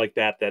and people like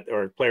that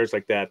or players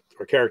like that,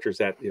 or characters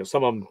that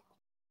some of them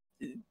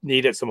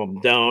need it, some of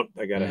them don't.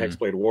 I got a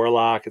Hexblade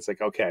Warlock. It's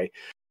like, okay.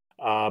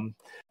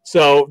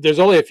 So there's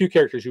only a few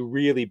characters who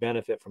really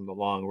benefit from the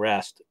long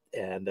rest,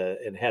 and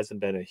it hasn't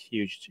been a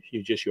huge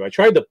issue. I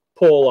tried to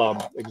pull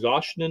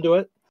exhaustion into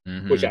it,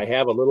 which I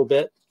have a little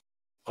bit,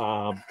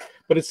 but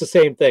it's the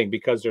same thing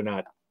because they're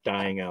not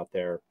dying out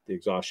there. The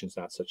exhaustion's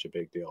not such a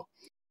big deal.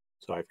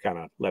 So I've kind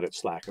of let it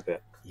slack a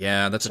bit.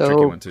 Yeah, that's a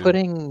tricky one too.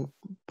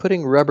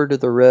 Putting rubber to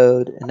the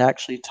road and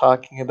actually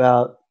talking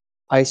about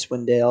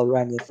Icewind Dale,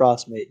 Rime of the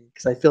Frost Maiden,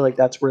 because I feel like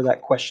that's where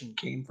that question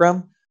came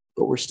from,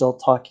 but we're still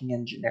talking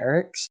in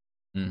generics.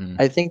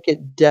 I think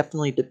it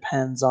definitely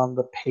depends on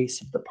the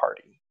pace of the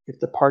party.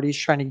 If the party's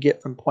trying to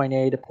get from point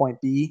A to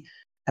point B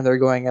and they're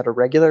going at a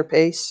regular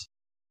pace,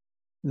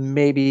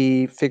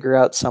 maybe figure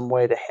out some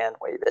way to hand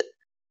wave it.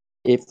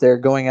 If they're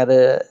going at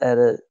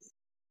a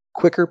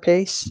quicker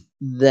pace,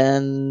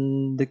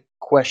 then the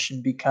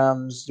question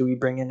becomes, do we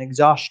bring in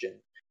exhaustion?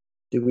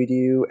 Do we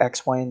do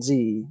X, Y, and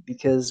Z?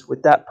 Because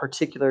with that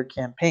particular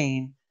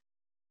campaign,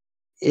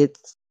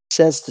 it's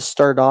says to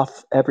start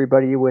off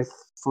everybody with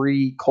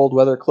free cold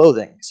weather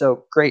clothing.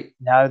 So great.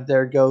 Now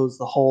there goes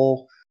the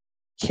whole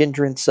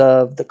hindrance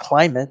of the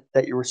climate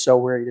that you were so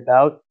worried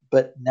about.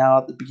 But now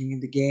at the beginning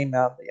of the game,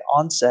 now at the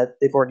onset,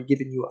 they've already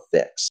given you a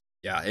fix.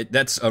 Yeah,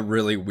 that's a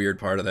really weird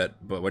part of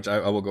that, but which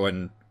I will go ahead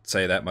and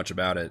say that much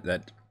about it.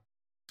 That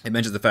it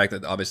mentions the fact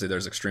that obviously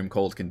there's extreme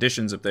cold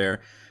conditions up there,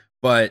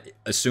 but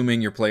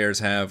assuming your players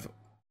have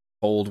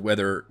cold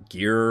weather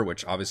gear,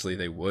 which obviously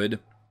they would,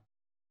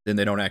 then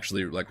they don't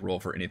actually like roll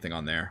for anything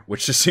on there,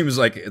 which just seems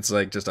like it's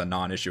like just a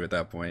non-issue at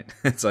that point.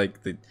 It's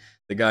like the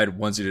guide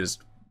wants you to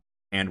just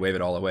hand wave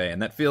it all away,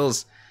 and that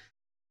feels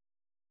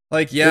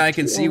like, yeah, I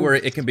can see where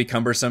it can be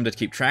cumbersome to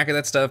keep track of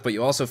that stuff, but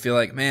you also feel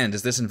like, man,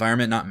 does this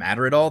environment not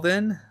matter at all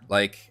then?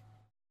 Like,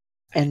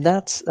 and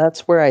that's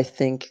where I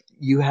think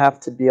you have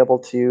to be able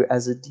to,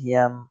 as a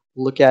DM,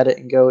 look at it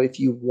and go, if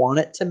you want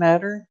it to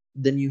matter,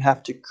 then you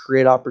have to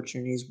create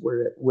opportunities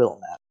where it will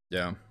matter.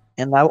 Yeah.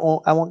 And I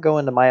won't go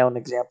into my own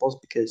examples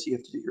because you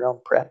have to do your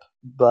own prep,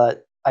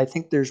 but I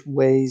think there's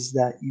ways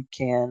that you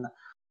can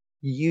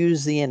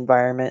use the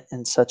environment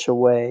in such a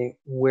way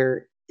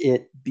where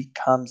it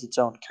becomes its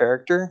own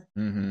character.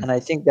 Mm-hmm. And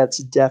I think that's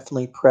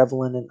definitely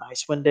prevalent in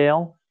Icewind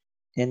Dale.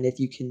 And if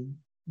you can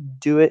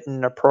do it in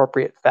an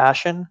appropriate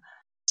fashion,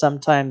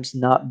 sometimes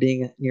not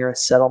being near a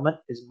settlement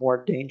is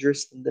more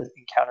dangerous than the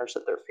encounters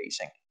that they're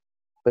facing.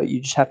 But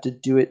you just have to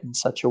do it in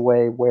such a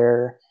way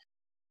where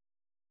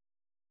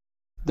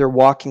they're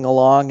walking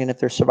along, and if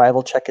their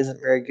survival check isn't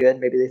very good,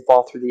 maybe they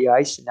fall through the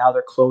ice and now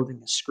their clothing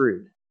is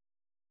screwed.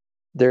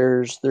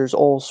 There's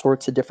all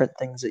sorts of different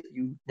things that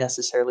you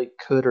necessarily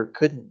could or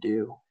couldn't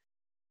do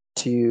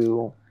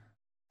to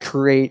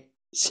create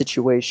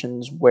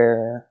situations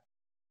where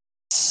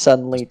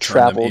suddenly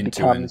travel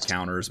becomes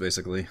encounters,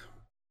 basically.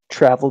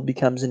 Travel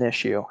becomes an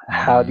issue. Mm-hmm.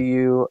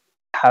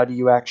 How do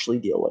you actually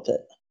deal with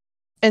it?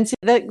 And see,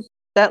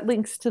 that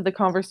links to the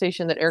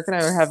conversation that Eric and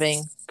I were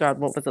having, God,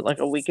 what was it, like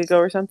a week ago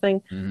or something,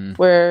 mm-hmm.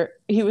 where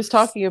he was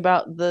talking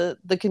about the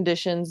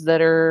conditions that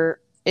are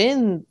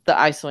in the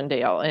Icewind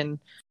Dale. And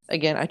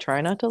again, I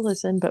try not to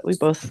listen, but we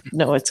both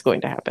know it's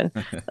going to happen.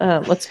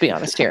 Let's be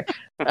honest here.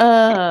 Who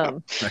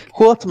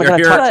else am I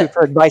going to talk to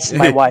for advice?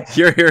 My wife.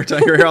 You're here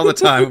all the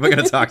time. Who am I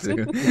going to talk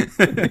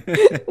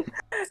to?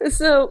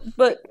 So,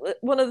 but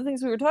one of the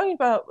things we were talking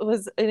about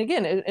was, and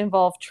again, it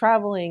involved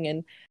traveling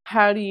and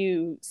how do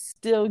you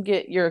still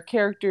get your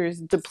characters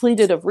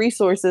depleted of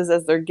resources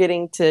as they're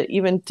getting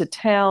to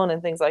town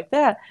and things like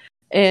that.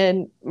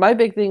 And my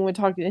big thing when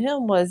talking to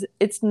him was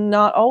it's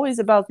not always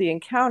about the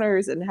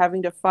encounters and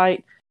having to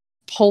fight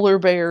polar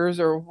bears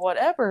or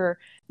whatever.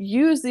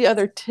 Use the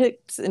other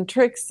tips and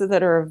tricks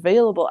that are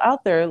available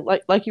out there,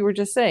 like you were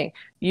just saying.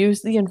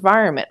 Use the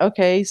environment.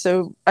 Okay,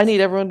 so I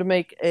need everyone to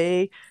make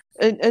a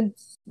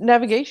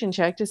navigation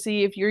check to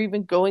see if you're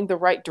even going the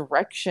right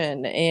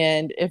direction,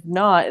 and if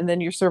not, and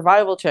then your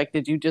survival check.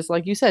 Did you, just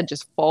like you said,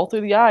 just fall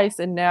through the ice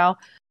and now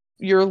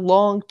your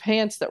long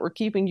pants that were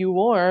keeping you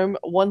warm,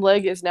 one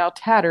leg is now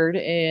tattered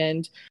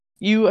and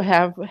you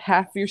have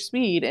half your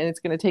speed and it's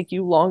going to take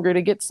you longer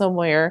to get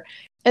somewhere.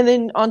 And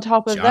then on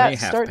top of Johnny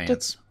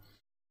that,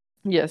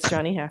 yes,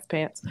 Johnny Half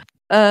Pants.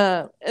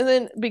 And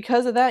then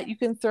because of that, you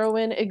can throw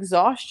in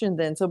exhaustion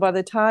then. So by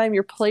the time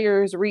your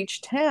players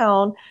reach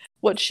town,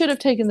 what should have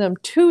taken them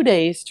 2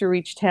 days to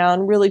reach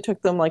town really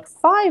took them like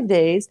 5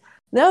 days.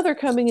 Now they're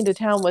coming into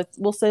town with,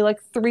 we'll say,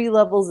 like 3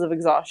 levels of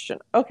exhaustion.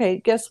 Okay,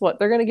 guess what?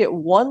 They're going to get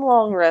 1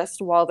 long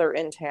rest while they're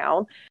in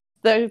town.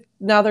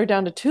 Now they're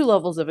down to 2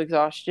 levels of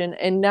exhaustion,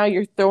 and now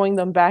you're throwing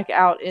them back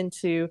out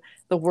into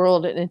the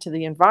world and into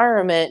the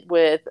environment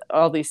with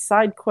all these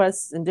side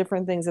quests and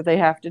different things that they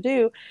have to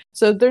do.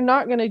 So they're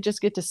not going to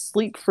just get to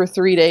sleep for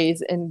 3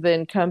 days and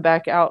then come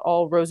back out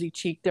all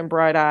rosy-cheeked and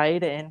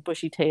bright-eyed and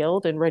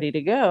bushy-tailed and ready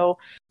to go.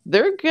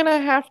 They're going to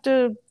have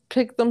to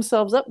pick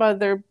themselves up by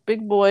their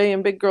big boy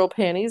and big girl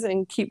panties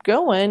and keep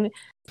going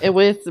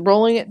with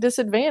rolling at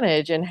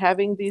disadvantage and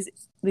having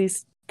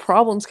these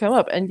problems come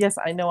up. And yes,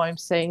 I know I'm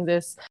saying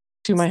this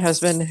to my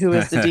husband, who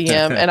is the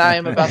DM, and I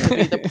am about to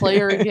be the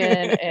player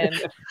again. And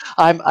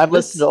I'm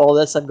listening to all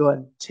this. I'm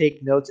going,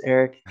 take notes,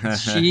 Eric.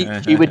 She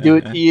would do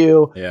it to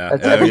you. Yeah,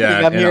 that's everything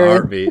I'm in hearing. a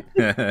heartbeat.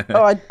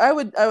 I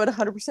would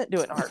 100% do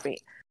it in a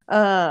heartbeat.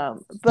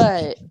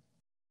 But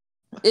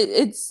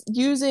it's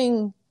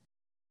using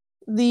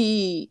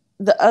the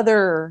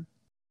other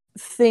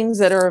things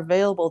that are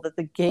available that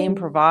the game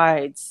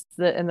provides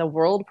and the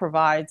world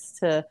provides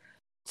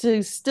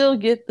to still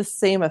get the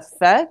same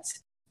effect,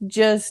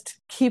 just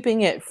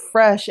keeping it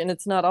fresh, and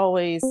it's not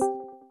always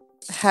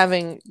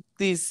having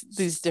these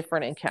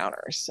different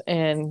encounters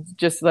and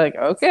just like,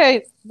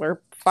 okay, we're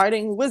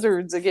fighting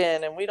wizards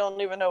again and we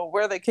don't even know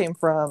where they came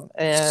from,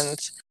 and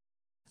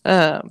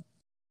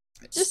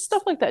just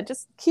stuff like that,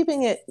 just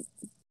keeping it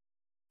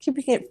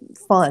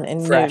fun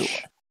and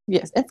fresh. New.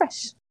 Yes, and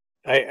fresh.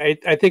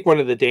 I think one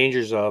of the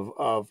dangers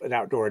of an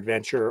outdoor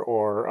adventure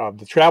or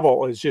the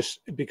travel is just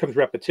it becomes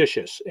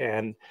repetitious.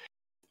 And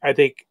I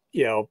think,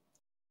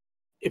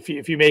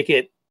 if you make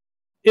it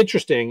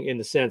interesting in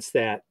the sense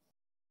that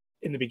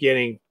in the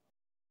beginning,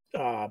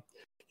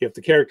 If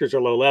the characters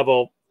are low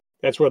level,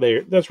 that's where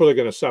they're going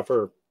to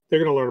suffer. They're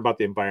going to learn about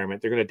the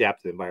environment. They're going to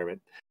adapt to the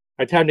environment.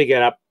 By the time they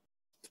get up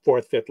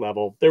 4th, 5th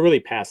level, they're really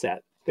past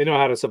that. They know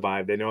how to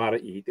survive. They know how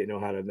to eat. They know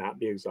how to not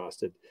be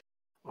exhausted.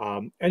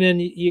 And then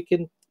you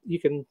can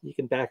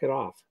back it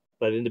off.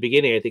 But in the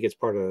beginning, I think it's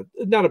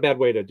not a bad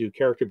way to do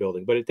character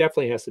building, but it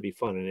definitely has to be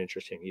fun and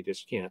interesting. You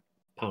just can't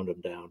pound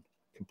them down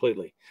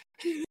completely.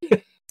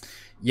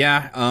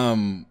 Yeah.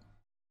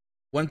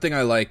 One thing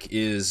I like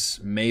is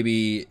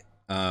maybe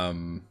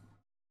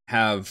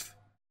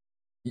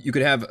you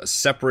could have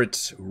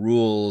separate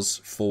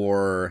rules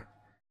for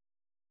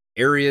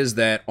areas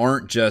that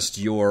aren't just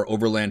your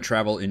overland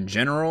travel in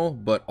general,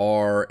 but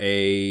are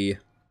a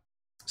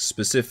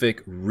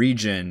specific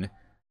region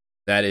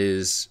that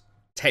is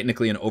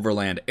technically an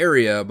overland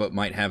area, but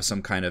might have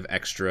some kind of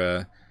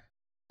extra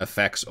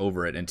effects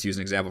over it. And to use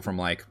an example from,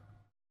 like,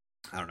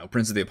 I don't know,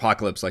 Prince of the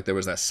Apocalypse, like there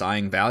was that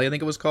Sighing Valley, I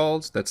think it was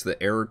called. That's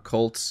the air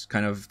cult,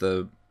 kind of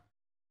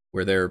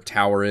where their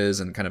tower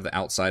is and kind of the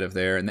outside of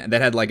there. And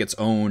that had like its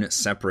own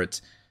separate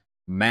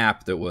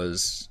map that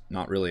was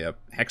not really a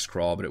hex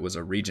crawl, but it was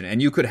a region.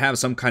 And you could have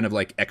some kind of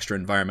like extra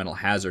environmental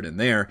hazard in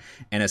there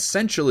and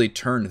essentially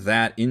turn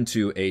that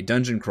into a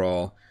dungeon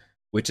crawl,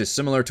 which is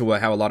similar to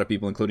how a lot of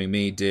people, including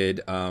me,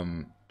 did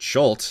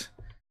Chult.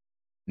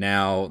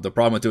 Now, the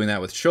problem with doing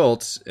that with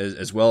Chult,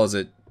 as well as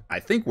it, I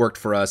think, worked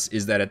for us,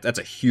 is that that's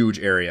a huge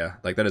area.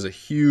 Like, that is a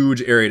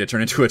huge area to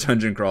turn into a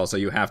dungeon crawl, so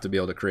you have to be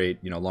able to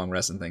create, long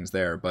rests and things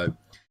there. But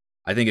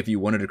I think if you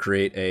wanted to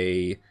create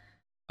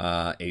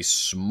a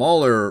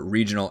smaller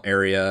regional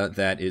area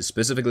that is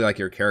specifically like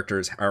your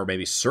characters are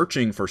maybe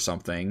searching for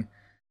something,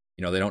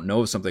 they don't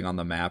know something on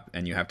the map,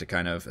 and you have to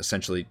kind of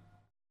essentially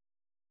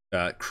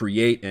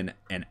create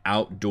an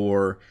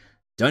outdoor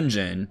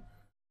dungeon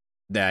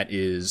that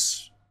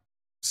is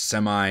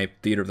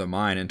semi-theater of the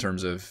mind in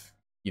terms of,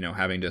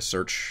 having to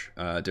search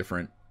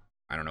different,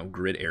 I don't know,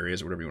 grid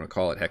areas or whatever you want to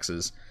call it,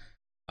 hexes,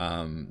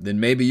 then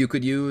maybe you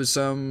could use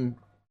some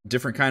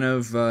different kind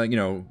of,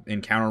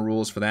 encounter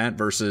rules for that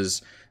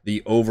versus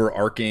the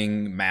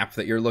overarching map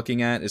that you're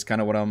looking at is kind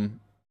of what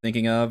I'm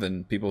thinking of.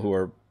 And people who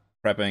are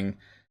prepping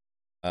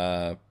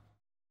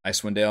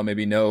Icewind Dale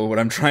maybe know what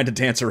I'm trying to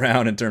dance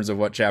around in terms of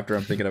what chapter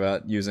I'm thinking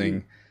about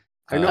using.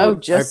 I know.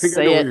 I think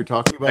I know what you're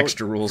talking about.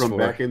 Extra rules from for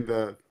back in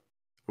the.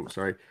 Oh,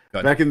 sorry.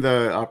 Back in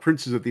the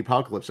Princes of the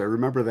Apocalypse, I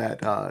remember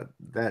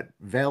that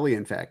valley.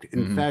 In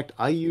fact,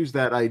 I use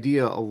that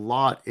idea a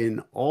lot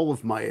in all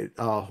of my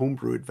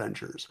homebrew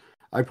adventures.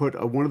 I put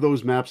one of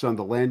those maps on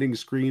the landing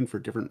screen for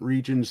different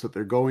regions that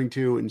they're going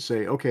to, and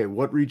say, okay,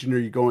 what region are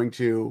you going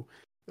to?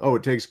 Oh,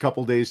 it takes a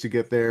couple days to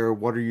get there.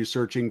 What are you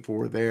searching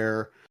for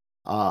there?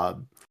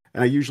 And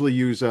I usually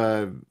use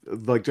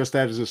like just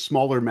that as a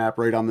smaller map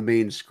right on the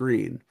main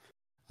screen.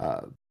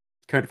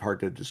 Kind of hard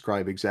to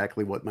describe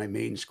exactly what my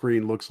main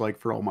screen looks like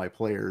for all my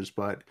players,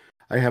 but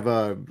I have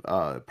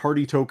a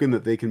party token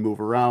that they can move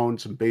around,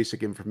 some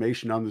basic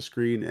information on the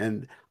screen,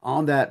 and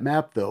on that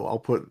map, though, I'll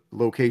put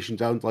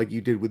locations out like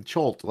you did with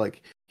Chult,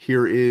 like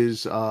here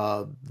is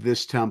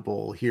this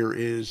temple, here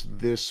is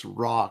this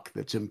rock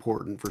that's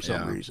important for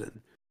some reason.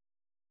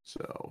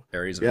 So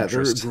they're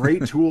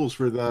great tools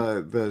for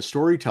the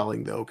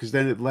storytelling, though, because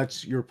then it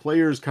lets your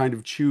players kind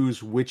of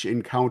choose which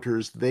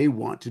encounters they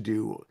want to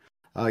do.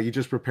 You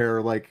just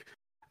prepare like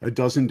a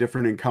dozen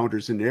different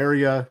encounters in the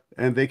area,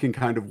 and they can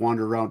kind of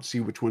wander around, see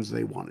which ones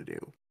they want to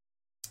do.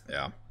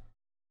 Yeah.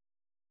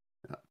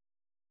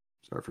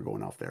 Sorry for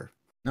going off there.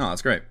 No,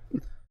 that's great.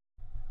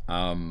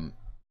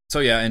 So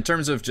yeah, in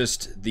terms of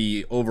just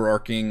the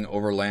overarching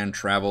overland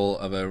travel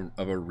of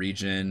a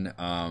region,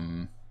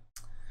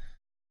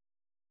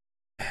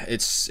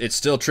 it's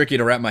still tricky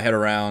to wrap my head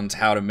around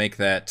how to make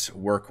that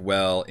work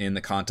well in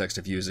the context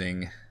of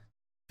using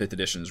 5th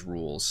edition's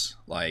rules.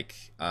 Like,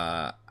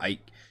 the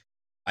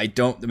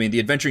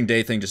adventuring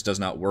day thing just does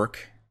not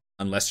work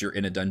unless you're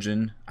in a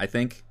dungeon, I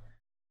think.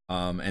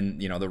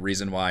 And the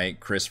reason why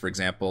Chris, for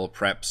example,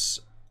 preps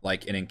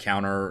like an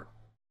encounter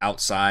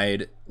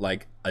outside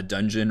like a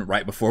dungeon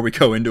right before we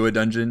go into a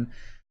dungeon,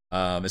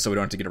 is so we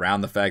don't have to get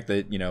around the fact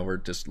that, we're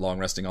just long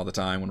resting all the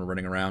time when we're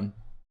running around.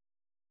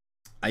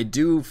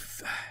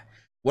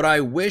 What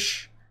I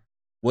wish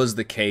was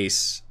the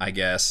case, I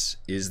guess,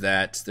 is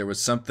that there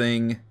was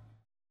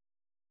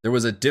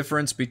a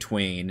difference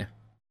between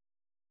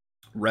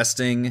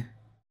resting,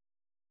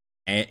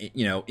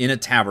 in a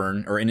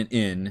tavern or in an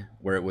inn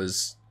where it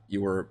was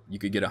you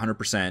could get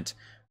 100%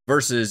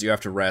 versus you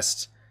have to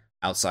rest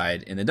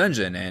outside in the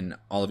dungeon. And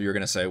all of you are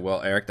going to say,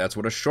 well, Eric, that's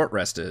what a short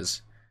rest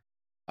is.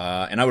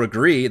 And I would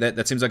agree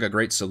that seems like a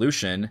great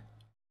solution,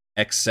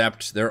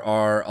 except there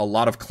are a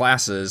lot of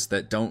classes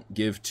that don't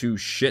give two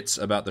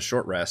shits about the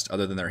short rest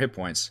other than their hit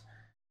points,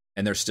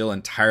 and they're still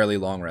entirely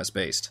long rest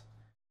based.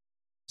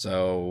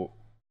 So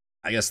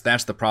I guess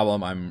that's the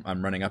problem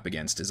I'm running up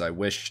against, is I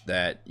wish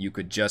that you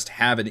could just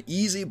have an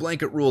easy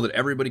blanket rule that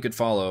everybody could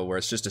follow, where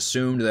it's just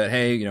assumed that,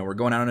 hey, we're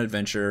going out on an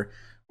adventure,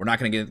 we're not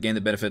going to gain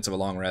the benefits of a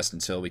long rest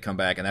until we come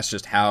back, and that's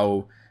just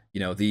how,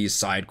 these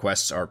side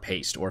quests are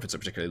paced. Or if it's a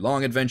particularly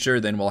long adventure,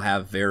 then we'll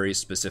have very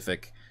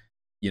specific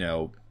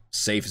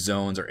safe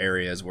zones or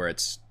areas where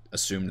it's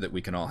assumed that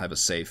we can all have a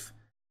safe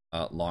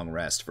long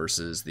rest,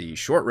 versus the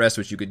short rest,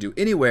 which you could do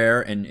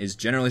anywhere and is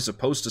generally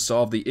supposed to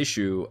solve the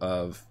issue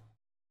of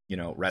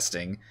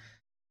resting.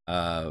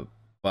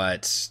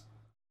 But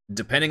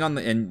depending on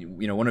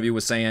one of you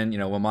was saying,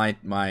 well,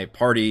 my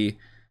party,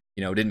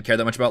 didn't care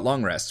that much about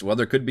long rests. Well,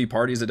 there could be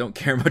parties that don't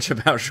care much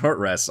about short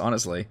rests,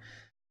 honestly.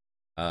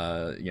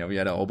 If you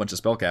had a whole bunch of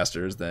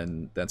spellcasters,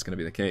 then that's going to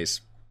be the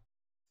case.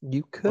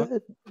 You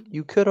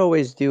could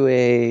always do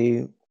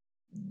a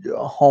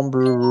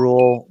homebrew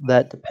rule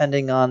that,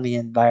 depending on the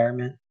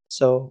environment.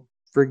 So,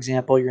 for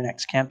example, your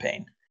next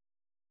campaign,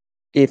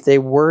 if they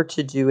were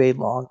to do a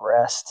long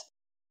rest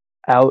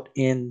out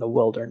in the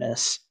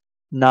wilderness,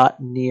 not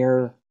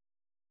near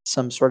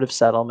some sort of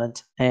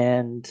settlement,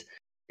 and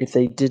if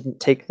they didn't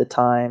take the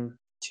time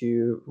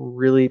to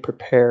really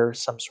prepare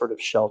some sort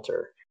of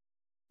shelter,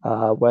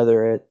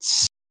 whether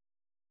it's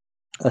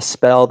a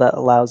spell that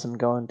allows them to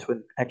go into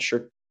an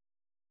extra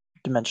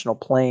dimensional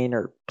plane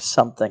or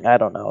something, I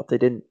don't know, if they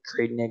didn't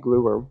create an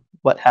igloo or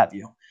what have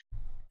you,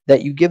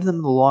 that you give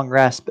them the long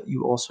rest, but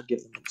you also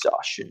give them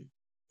exhaustion.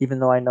 Even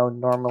though I know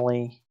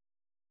normally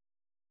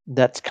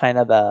that's kind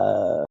of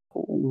a,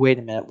 wait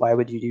a minute, why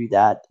would you do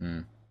that?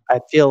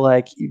 I feel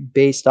like,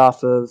 based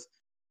off of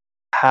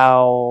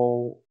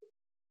how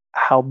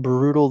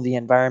brutal the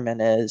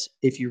environment is,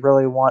 if you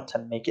really want to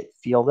make it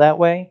feel that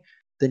way,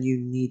 then you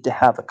need to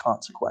have a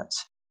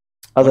consequence.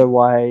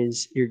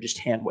 Otherwise, you're just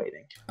hand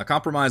waving. A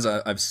compromise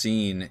I've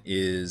seen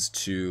is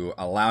to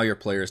allow your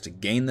players to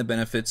gain the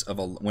benefits of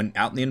when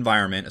out in the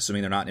environment,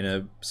 assuming they're not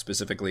in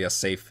specifically a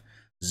safe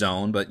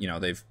zone, but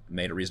they've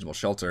made a reasonable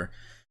shelter.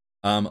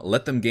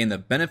 Let them gain the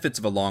benefits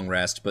of a long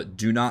rest, but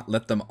do not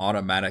let them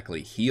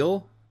automatically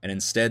heal, and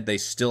instead they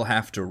still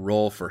have to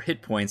roll for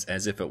hit points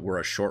as if it were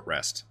a short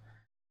rest.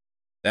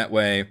 That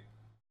way,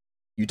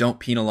 you don't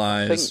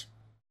penalize.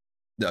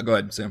 Go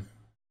ahead, Sam.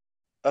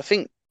 I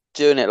think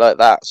doing it like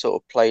that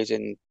sort of plays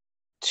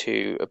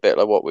into a bit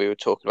like what we were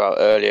talking about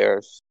earlier.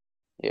 Of,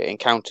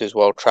 encounters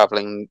while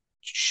traveling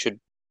should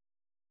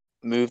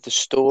move the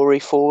story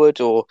forward,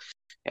 or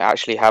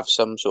actually have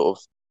some sort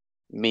of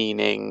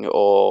meaning,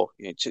 or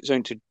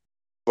something to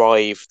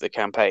drive the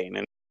campaign.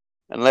 And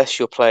unless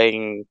you're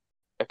playing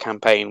a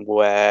campaign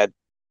where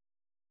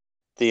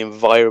the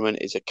environment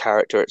is a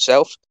character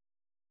itself,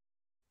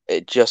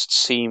 it just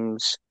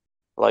seems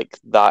like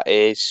that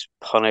is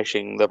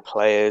punishing the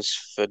players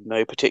for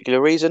no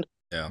particular reason.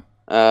 Yeah.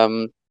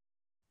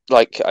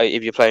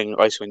 If you're playing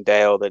Icewind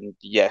Dale, then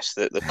yes,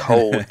 the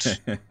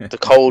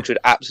cold should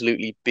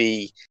absolutely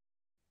be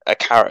a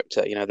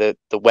character.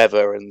 The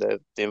weather and the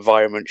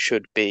environment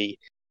should be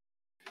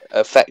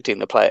affecting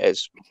the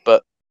players.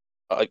 But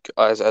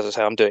as I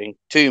say, I'm doing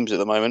Tombs at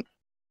the moment.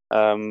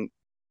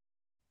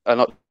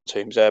 Not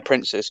Tombs,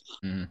 Princes.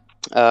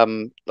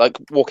 Like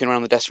walking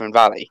around the Desmond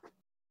Valley.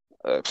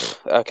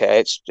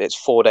 Okay, it's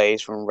 4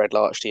 days from Red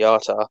Larch to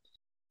Yartar.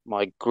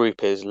 My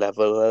group is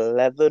level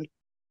 11.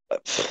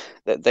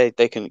 They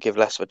couldn't give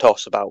less of a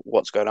toss about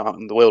what's going on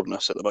in the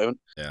wilderness at the moment.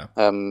 Yeah.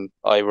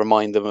 I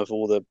remind them of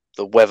all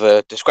the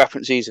weather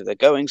discrepancies if they're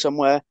going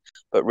somewhere,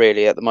 but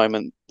really at the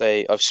moment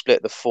I've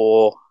split the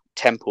 4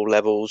 temple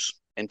levels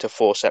into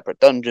 4 separate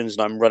dungeons,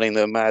 and I'm running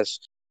them as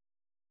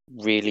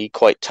really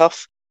quite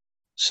tough.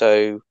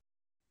 So,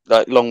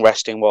 like, long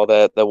resting while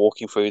they're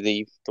walking through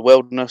the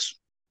wilderness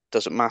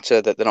doesn't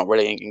matter, that they're not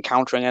really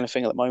encountering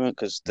anything at the moment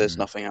because there's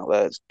nothing out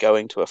there that's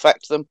going to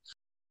affect them.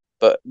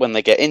 But when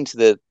they get into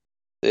the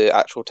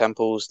actual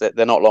temples,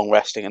 they're not long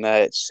resting in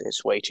there.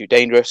 It's way too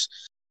dangerous.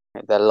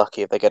 They're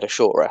lucky if they get a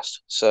short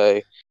rest.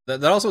 So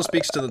that also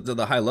speaks to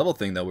the high level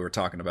thing that we were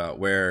talking about,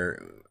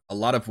 where a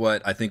lot of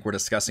what I think we're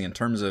discussing in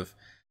terms of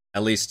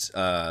at least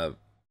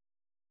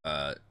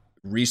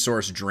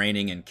resource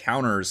draining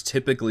encounters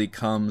typically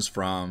comes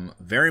from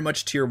very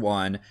much tier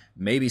 1,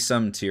 maybe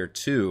some tier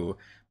 2.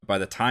 By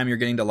the time you're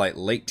getting to like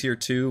late tier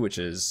 2, which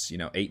is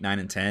 8, 9,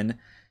 and 10,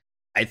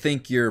 I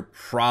think you're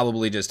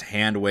probably just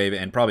hand waving,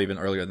 and probably even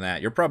earlier than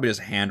that, you're probably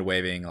just hand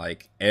waving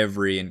like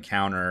every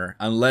encounter,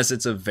 unless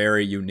it's a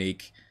very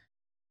unique,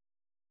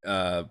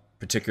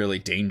 particularly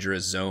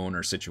dangerous zone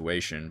or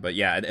situation. But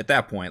yeah, at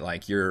that point,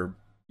 like you're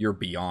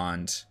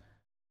beyond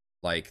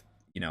like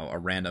a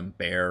random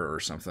bear or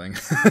something.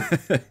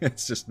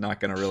 It's just not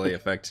going to really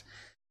affect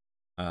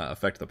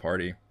the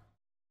party.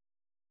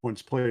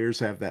 Once players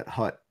have that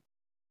hut.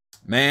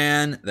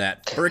 Man,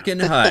 that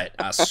frickin' hut!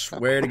 I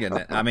swear to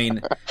goodness. I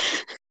mean,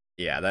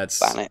 yeah,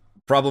 that's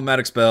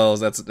problematic spells.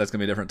 That's gonna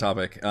be a different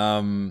topic.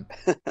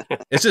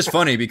 It's just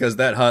funny because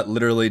that hut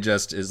literally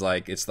just is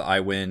like, it's the I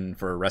win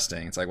for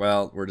resting. It's like,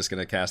 well, we're just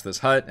gonna cast this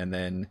hut, and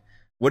then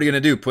what are you gonna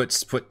do?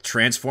 Put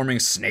transforming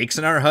snakes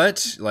in our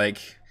hut?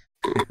 Like,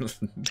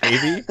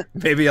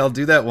 maybe I'll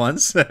do that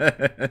once.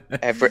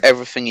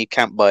 Everything you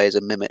can't buy is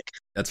a mimic.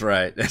 That's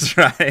right.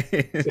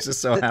 It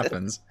just so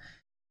happens.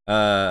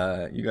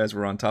 You guys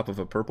were on top of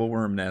a purple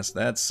worm nest.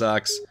 That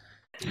sucks.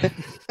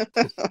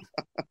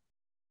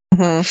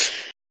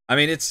 I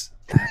mean,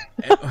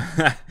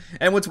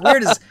 And what's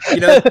weird is,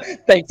 you know,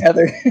 thanks,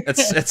 Heather.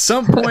 at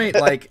some point,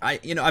 like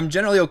I'm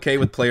generally okay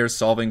with players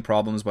solving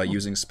problems by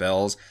using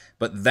spells,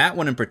 but that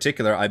one in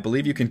particular, I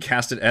believe you can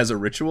cast it as a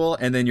ritual,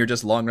 and then you're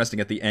just long resting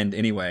at the end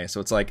anyway. So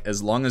it's like,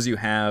 as long as you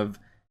have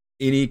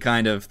any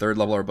kind of 3rd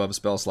level or above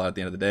spell slot at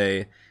the end of the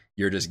day,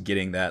 you're just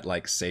getting that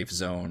like safe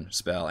zone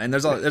spell. And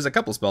there's a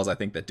couple spells I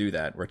think that do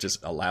that, where it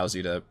just allows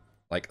you to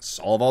like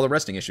solve all the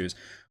resting issues,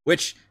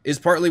 which is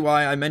partly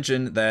why I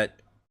mentioned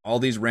that all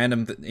these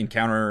random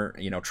encounter,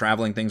 you know,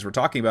 traveling things we're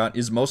talking about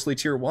is mostly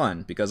tier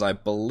 1, because I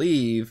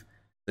believe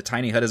the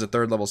Tiny Hut is a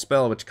 3rd level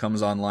spell, which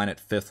comes online at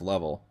 5th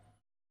level,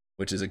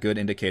 which is a good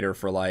indicator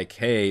for like,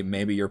 hey,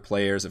 maybe your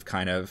players have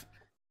kind of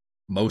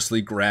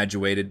mostly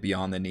graduated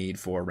beyond the need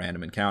for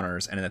random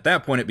encounters. And at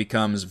that point, it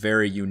becomes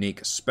very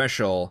unique,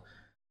 special,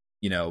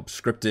 you know,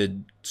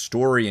 scripted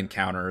story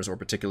encounters or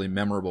particularly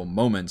memorable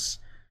moments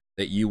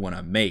that you want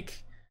to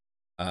make,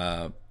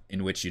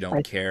 in which you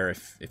don't care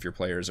if your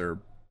players are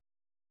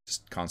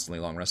just constantly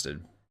long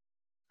rested.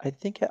 I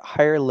think at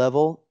higher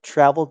level,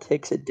 travel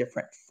takes a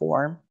different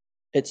form.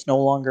 It's no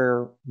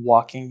longer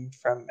walking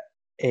from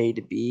A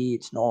to B.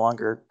 It's no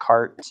longer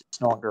carts.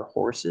 It's no longer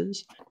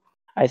horses.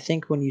 I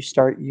think when you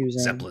start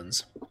using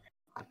Zeppelins.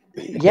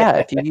 Yeah,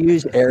 if you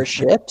use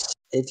airships,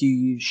 if you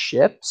use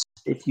ships,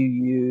 if you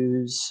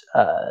use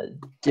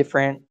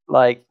different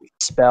like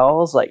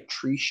spells like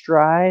tree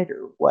stride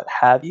or what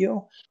have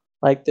you,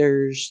 like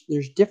there's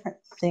different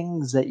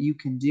things that you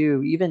can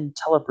do, even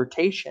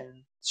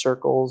teleportation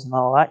circles and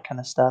all that kind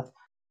of stuff,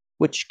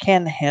 which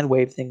can hand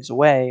wave things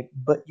away,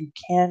 but you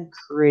can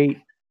create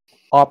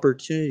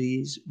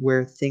opportunities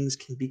where things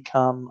can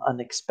become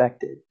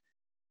unexpected.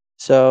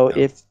 So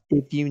Yeah.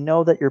 if you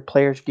know that your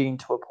player's getting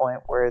to a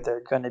point where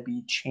they're going to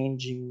be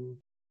changing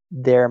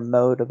their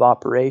mode of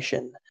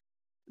operation,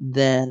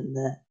 then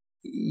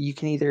you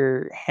can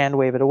either hand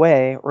wave it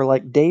away, or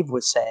like Dave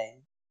was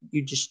saying,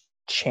 you just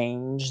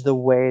change the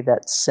way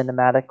that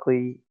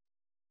cinematically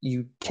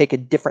you take a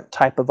different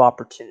type of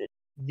opportunity.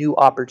 New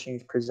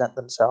opportunities present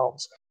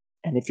themselves,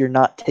 and if you're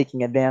not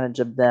taking advantage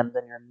of them,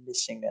 then you're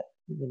missing it.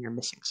 Then you're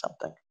missing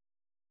something.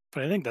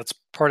 But I think that's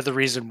part of the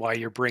reason why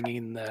you're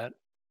bringing that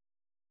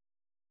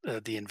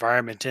the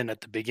environment in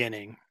at the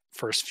beginning,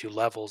 first few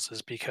levels,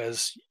 is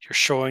because you're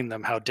showing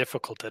them how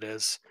difficult it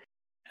is,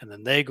 and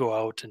then they go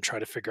out and try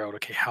to figure out,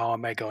 okay, how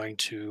am I going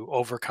to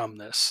overcome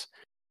this?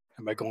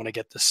 Am I going to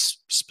get this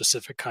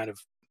specific kind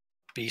of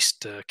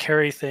beast to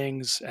carry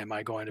things? Am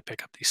I going to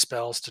pick up these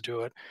spells to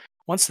do it?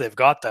 Once they've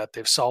got that,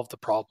 they've solved the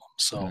problem.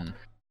 So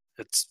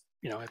it's,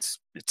 you know,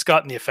 it's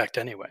gotten the effect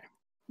anyway.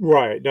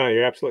 Right. No,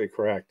 you're absolutely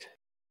correct.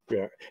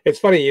 Yeah. It's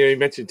funny, you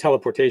mentioned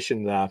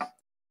teleportation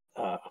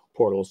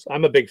portals.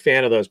 I'm a big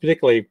fan of those,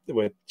 particularly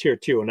with tier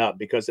 2 and up,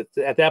 because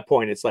at that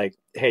point it's like,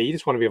 hey, you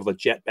just want to be able to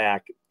jet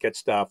back, get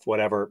stuff,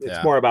 whatever.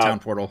 It's more about town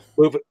portal.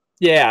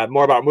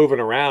 More about moving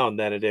around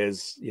than it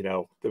is, you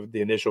know,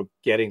 the initial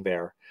getting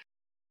there.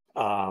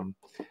 And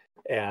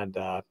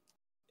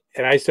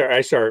I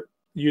start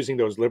using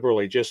those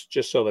liberally just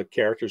so the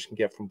characters can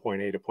get from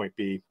point A to point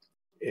B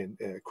in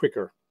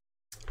quicker.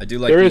 I do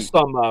like there is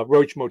some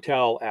Roach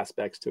Motel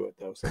aspects to it,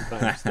 though.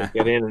 Sometimes they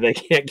get in and they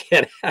can't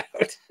get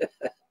out.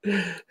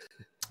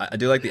 I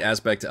do like the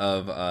aspect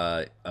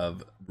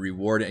of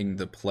rewarding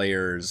the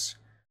players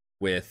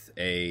with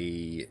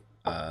a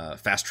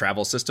fast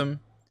travel system,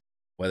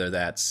 whether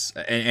that's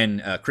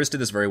and Chris did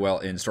this very well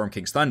in Storm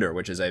King's Thunder,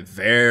 which is a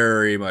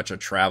very much a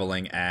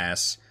traveling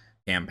ass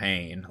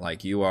campaign.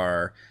 Like,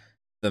 the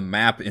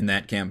map in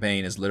that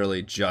campaign is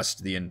literally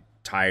just the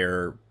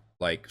entire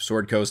like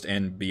Sword Coast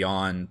and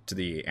beyond to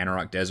the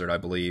Anarok Desert, I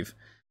believe.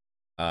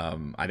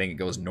 I think it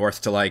goes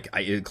north to it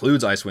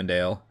includes Icewind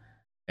Dale,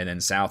 and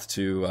then south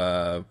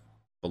to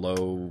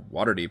below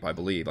Waterdeep, I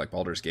believe, like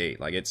Baldur's Gate.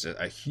 Like, it's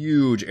a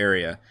huge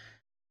area,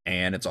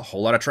 and it's a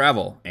whole lot of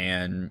travel.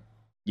 And,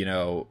 you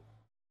know,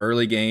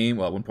 early game,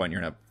 well, at one point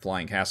you're in a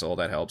flying castle,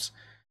 that helps.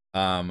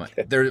 But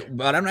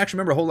I don't actually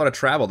remember a whole lot of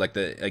travel.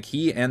 Like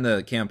he and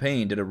the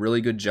campaign did a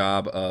really good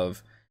job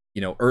of,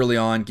 you know, early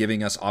on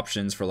giving us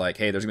options for like,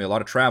 hey, there's gonna be a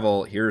lot of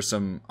travel. Here's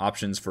some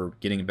options for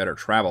getting better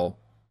travel,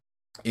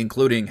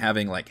 including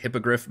having like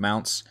hippogriff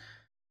mounts,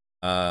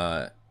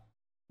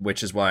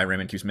 which is why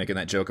Raymond keeps making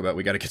that joke about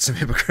we got to get some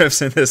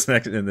hippogriffs in this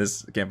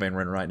campaign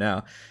we're in right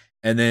now.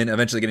 And then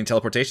eventually getting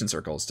teleportation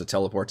circles to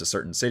teleport to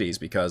certain cities,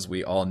 because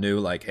we all knew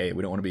like, hey,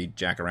 we don't want to be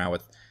jacking around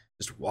with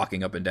just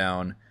walking up and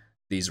down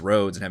these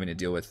roads and having to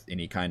deal with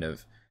any kind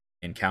of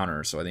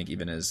encounter. So I think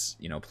even as,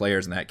 you know,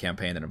 players in that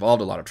campaign that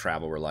involved a lot of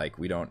travel were like,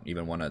 we don't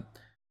even want to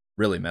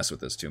really mess with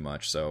this too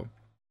much. So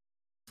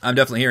I'm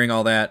definitely hearing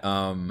all that.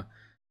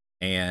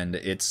 And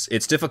it's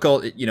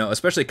difficult, you know,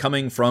 especially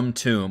coming from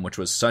Tomb, which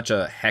was such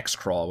a hex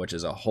crawl, which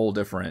is a whole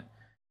different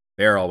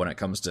barrel when it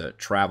comes to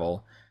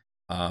travel.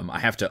 I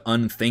have to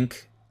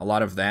unthink a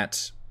lot of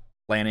that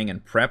planning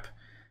and prep,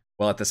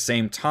 while at the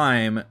same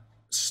time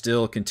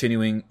still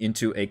continuing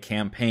into a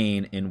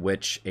campaign in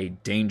which a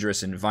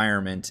dangerous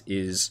environment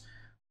is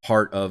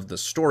part of the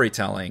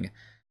storytelling,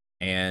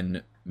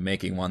 and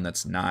making one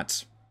that's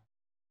not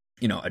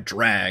a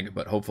drag,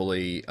 but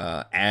hopefully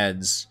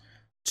adds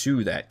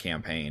to that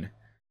campaign.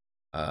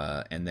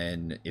 And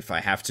then if I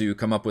have to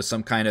come up with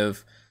some kind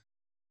of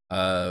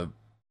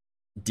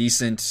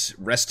decent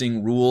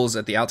resting rules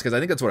at the outset, because I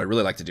think that's what I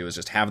really like to do, is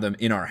just have them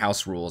in our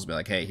house rules. Be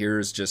like, hey,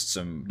 here's just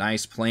some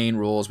nice plain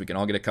rules we can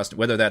all get accustomed.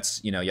 Whether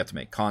that's you have to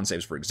make con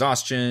saves for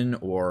exhaustion,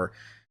 or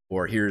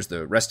here's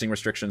the resting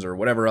restrictions, or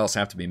whatever else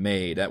have to be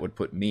made. That would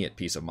put me at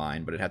peace of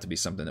mind. But it had to be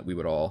something that we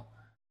would all,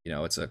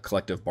 it's a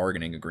collective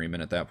bargaining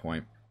agreement at that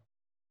point,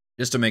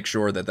 just to make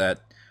sure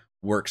that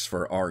works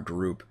for our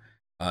group.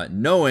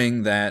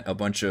 Knowing that a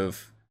bunch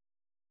of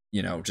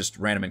just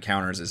random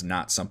encounters is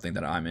not something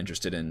that I'm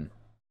interested in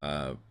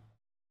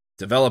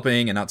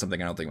developing, and not something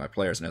I don't think my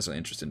players are necessarily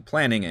interested in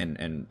planning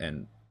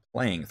and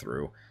playing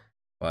through,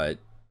 but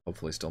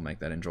hopefully still make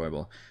that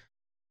enjoyable.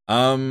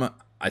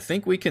 I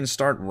think we can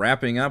start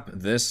wrapping up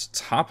this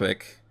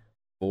topic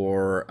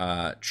for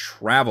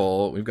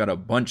travel. We've got a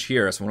bunch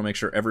here, so I want to make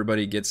sure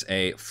everybody gets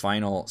a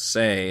final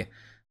say.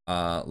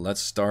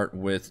 Let's start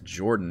with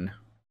Jordan.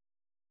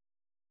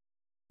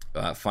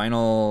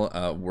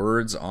 Final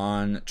words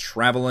on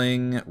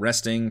traveling,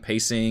 resting,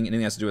 pacing,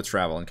 anything that has to do with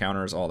travel,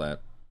 encounters, all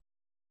that.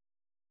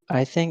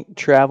 I think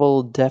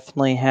travel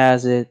definitely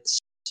has its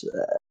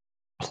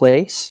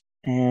place,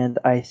 and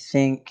I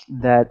think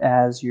that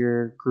as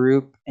your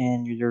group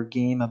and your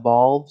game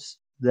evolves,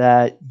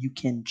 that you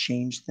can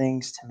change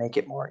things to make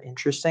it more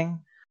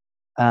interesting.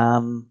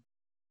 Even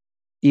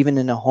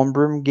in a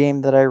homebrew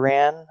game that I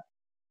ran,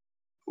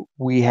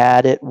 we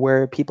had it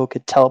where people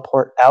could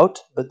teleport out,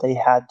 but they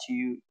had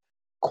to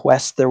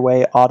quest their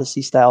way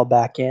Odyssey style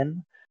back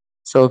in.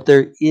 So if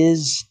there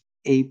is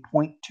a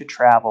point to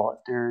travel,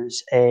 if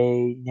there's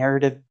a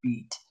narrative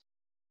beat,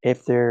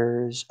 if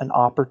there's an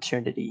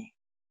opportunity,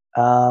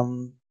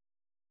 then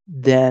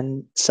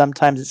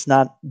sometimes it's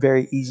not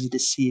very easy to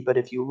see, but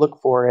if you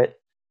look for it,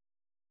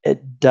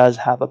 it does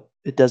have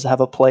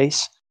a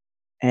place,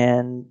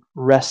 and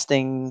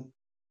resting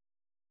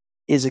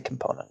is a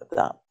component of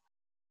that.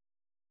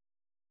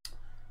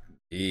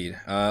 Indeed.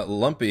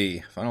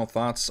 Lumpy, final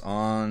thoughts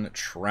on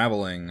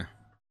traveling?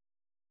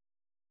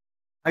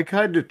 I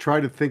kind of try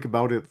to think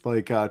about it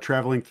like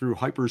traveling through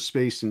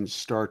hyperspace in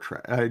Star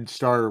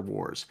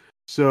Wars.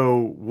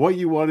 So what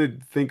you want to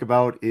think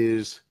about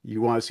is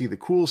you want to see the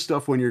cool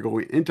stuff when you're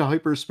going into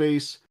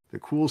hyperspace, the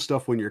cool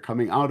stuff when you're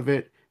coming out of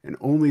it, and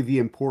only the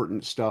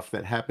important stuff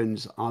that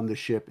happens on the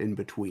ship in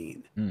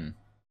between. That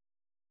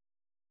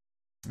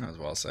was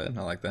well said.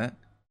 I like that.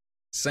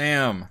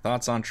 Sam,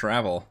 thoughts on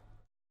travel?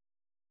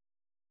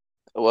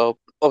 Well,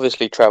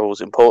 obviously travel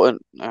is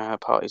important.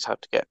 Parties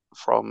have to get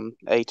from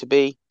A to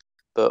B,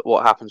 but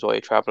what happens while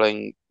you're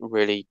traveling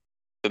really,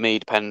 for me,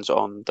 depends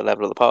on the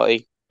level of the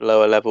party.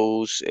 Lower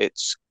levels,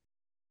 it's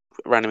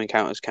random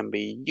encounters can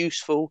be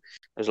useful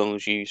as long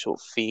as you sort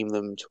of theme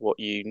them to what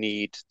you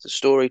need the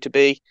story to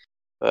be.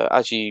 But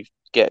as you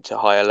get to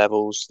higher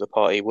levels, the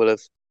party will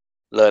have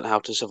learned how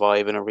to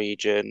survive in a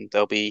region.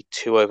 They'll be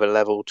too over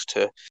leveled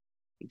to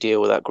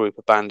deal with that group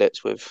of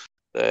bandits with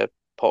their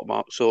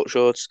pockmarked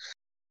swords.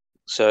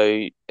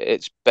 So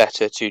it's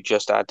better to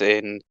just add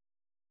in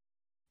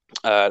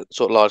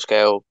sort of large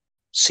scale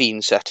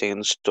scene setting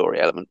and story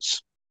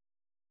elements.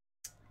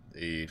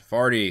 The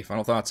Farty,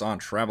 final thoughts on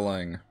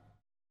traveling?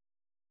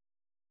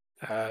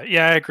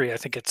 Yeah, I agree. I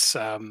think it's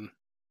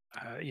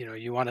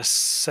you want to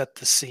set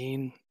the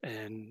scene,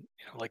 and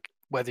like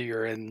whether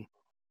you're in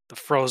the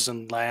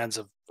frozen lands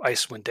of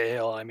Icewind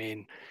Dale, I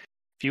mean,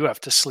 if you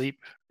have to sleep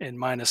in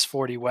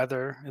 -40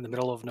 weather in the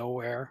middle of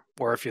nowhere,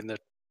 or if you're in the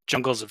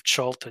jungles of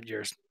Chult and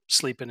you're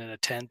sleeping in a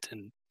tent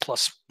in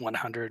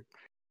 +100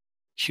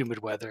 humid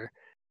weather,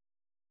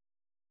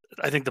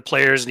 I think the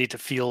players need to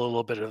feel a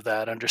little bit of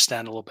that,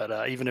 understand a little bit,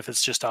 even if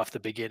it's just off the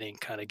beginning,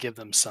 kind of give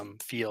them some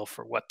feel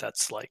for what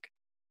that's like.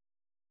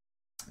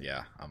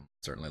 Yeah, I'm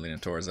certainly leaning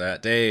towards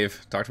that.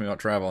 Dave, talk to me about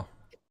travel.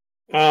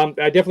 I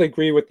definitely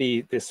agree with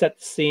the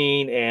set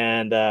scene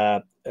and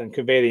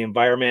convey the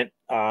environment.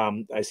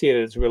 I see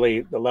it as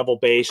really the level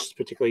based,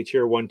 particularly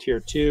tier 1, tier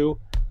 2,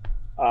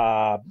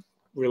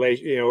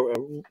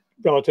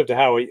 relative to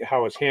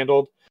how it's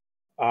handled.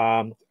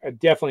 I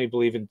definitely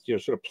believe in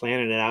sort of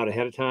planning it out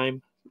ahead of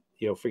time.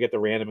 Forget the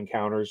random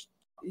encounters.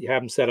 You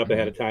have them set up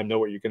ahead of time, know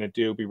what you're going to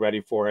do, be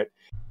ready for it.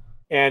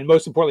 And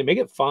most importantly, make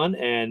it fun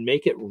and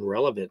make it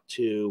relevant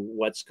to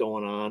what's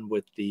going on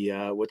with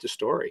the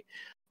story.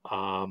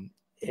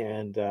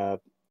 And I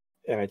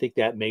think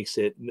that makes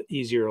it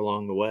easier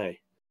along the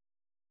way.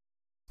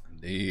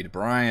 Indeed.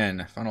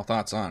 Brian, final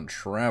thoughts on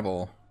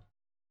travel?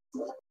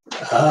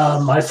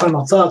 My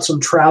final thoughts on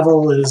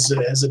travel is,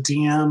 as a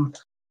DM,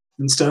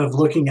 instead of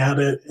looking at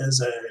it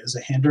as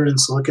a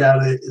hindrance, look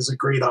at it as a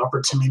great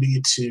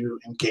opportunity to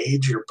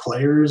engage your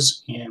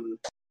players in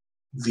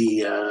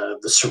the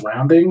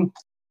surrounding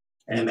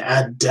and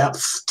add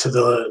depth to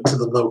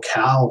the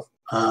locale.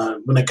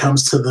 When it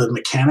comes to the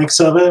mechanics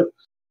of it,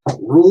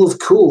 rule of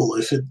cool.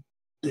 If it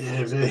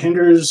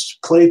hinders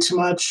play too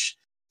much,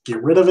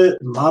 get rid of it,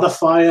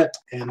 modify it,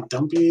 and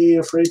don't be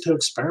afraid to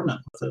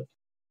experiment with it.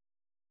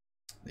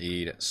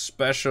 the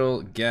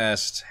special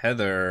guest,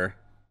 Heather.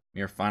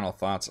 Your final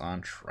thoughts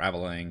on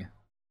traveling?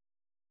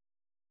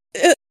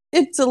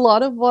 It's a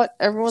lot of what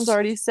everyone's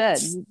already said.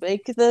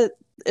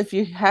 If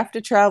you have to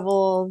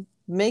travel,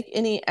 make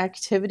any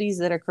activities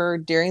that occur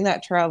during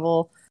that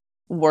travel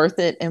worth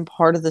it and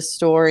part of the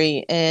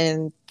story,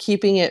 and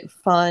keeping it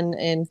fun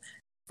and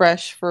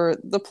fresh for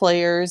the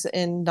players,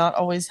 and not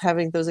always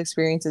having those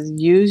experiences.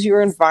 Use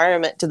your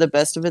environment to the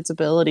best of its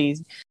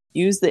abilities.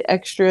 Use the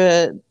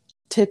extra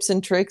tips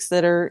and tricks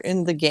that are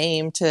in the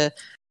game to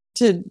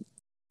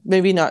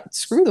maybe not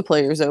screw the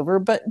players over,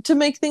 but to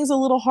make things a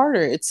little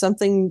harder. It's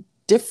something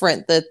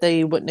different that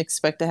they wouldn't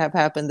expect to have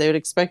happen. They would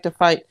expect to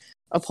fight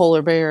a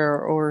polar bear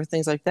or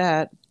things like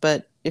that.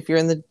 But if you're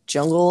in the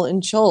jungle in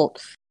Chult,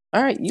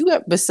 all right, you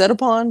got beset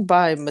upon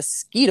by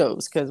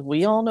mosquitoes, because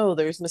we all know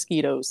there's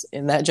mosquitoes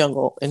in that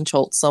jungle in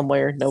Chult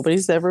somewhere.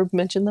 Nobody's ever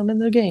mentioned them in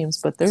the games,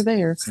 but they're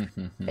there.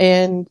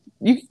 And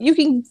you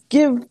can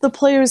give the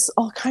players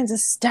all kinds of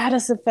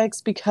status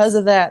effects because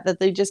of that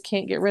they just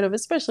can't get rid of,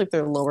 especially if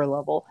they're lower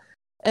level.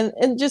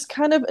 And just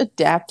kind of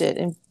adapt it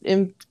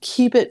and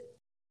keep it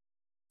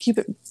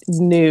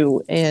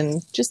new,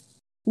 and just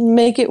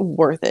make it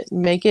worth it.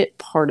 Make it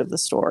part of the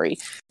story.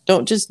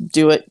 Don't just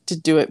do it to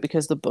do it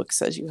because the book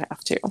says you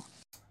have to.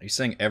 Are you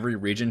saying every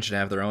region should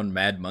have their own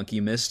mad monkey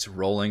mist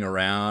rolling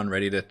around,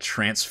 ready to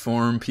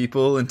transform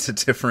people into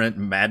different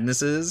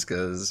madnesses?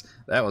 Because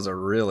that was a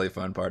really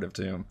fun part of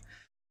Tomb.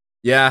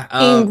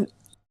 Yeah.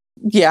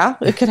 Yeah,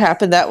 it could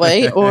happen that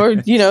way. Or,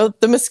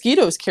 the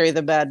mosquitoes carry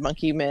the bad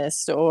monkey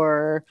mist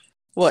or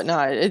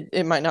whatnot.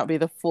 It might not be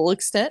the full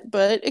extent,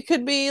 but it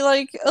could be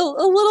like a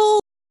little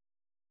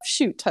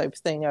shoot type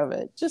thing of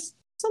it. Just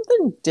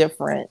something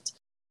different.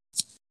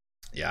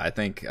 Yeah, I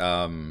think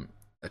a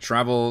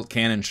travel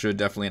canon should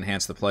definitely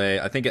enhance the play.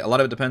 I think a lot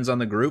of it depends on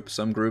the group.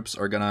 Some groups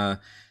are going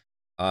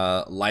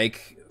to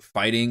like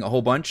fighting a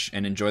whole bunch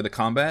and enjoy the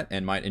combat,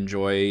 and might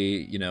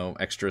enjoy,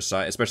 extra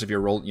side, especially if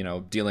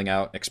you're dealing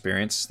out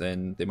experience,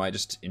 then they might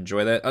just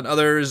enjoy that. And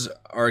others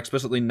are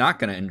explicitly not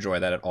going to enjoy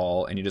that at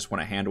all, and you just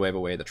want to hand wave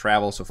away the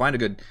travel. So find a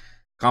good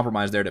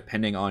compromise there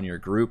depending on your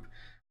group.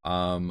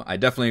 I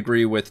definitely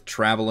agree with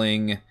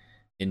traveling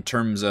in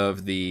terms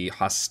of the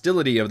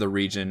hostility of the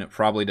region. It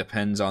probably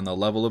depends on the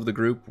level of the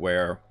group,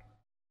 where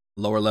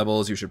lower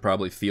levels, you should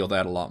probably feel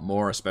that a lot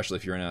more, especially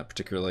if you're in a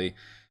particularly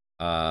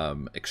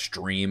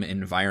extreme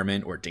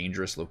environment or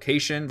dangerous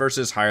location,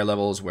 versus higher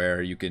levels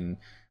where you can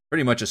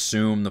pretty much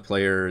assume the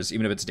players,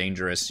 even if it's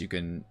dangerous, you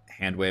can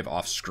hand wave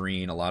off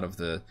screen a lot of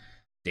the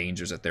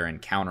dangers that they're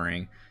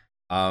encountering.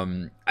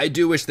 I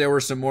do wish there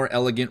were some more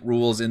elegant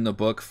rules in the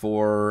book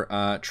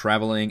for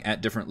traveling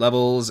at different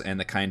levels, and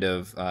the kind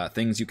of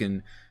things you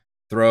can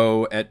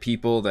throw at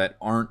people that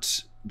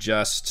aren't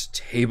just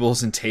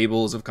tables and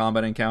tables of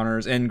combat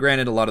encounters. And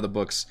granted, a lot of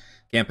the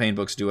campaign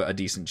books do a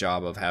decent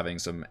job of having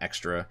some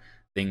extra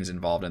things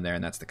involved in there,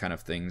 and that's the kind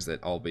of things that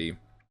I'll be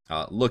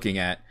looking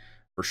at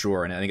for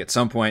sure. And I think at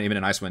some point, even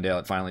in Icewind Dale,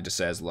 it finally just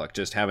says, look,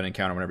 just have an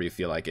encounter whenever you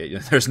feel like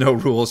it. There's no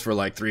rules for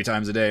like 3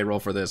 times a day, roll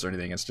for this or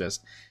anything. It's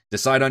just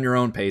decide on your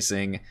own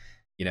pacing,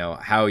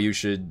 how you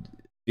should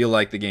feel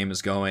like the game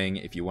is going.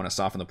 If you want to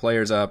soften the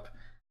players up,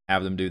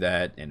 have them do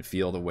that and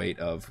feel the weight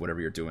of whatever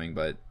you're doing.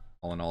 But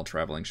all in all,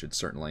 traveling should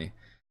certainly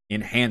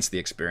enhance the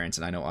experience,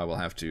 and I know I will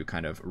have to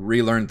kind of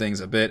relearn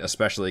things a bit,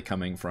 especially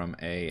coming from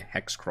a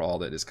hex crawl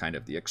that is kind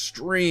of the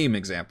extreme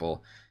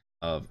example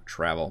of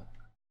travel.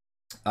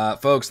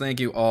 Folks, thank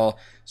you all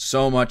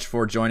so much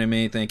for joining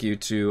me. Thank you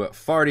to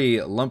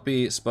Farty,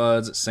 Lumpy,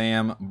 Spuds,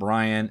 Sam,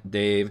 Brian,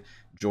 Dave,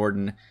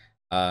 Jordan,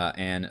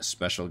 and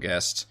special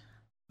guest,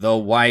 the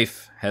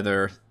wife,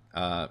 Heather,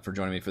 for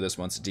joining me for this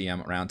month's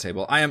DM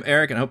Roundtable. I am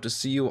Eric, and hope to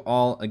see you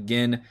all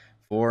again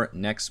for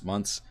next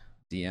month's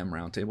DM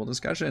Roundtable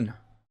discussion.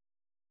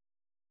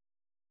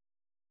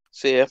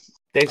 See ya.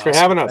 Thanks for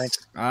having us.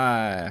 Thanks.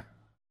 Bye.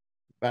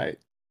 Bye.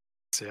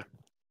 See ya.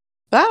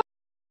 Bye.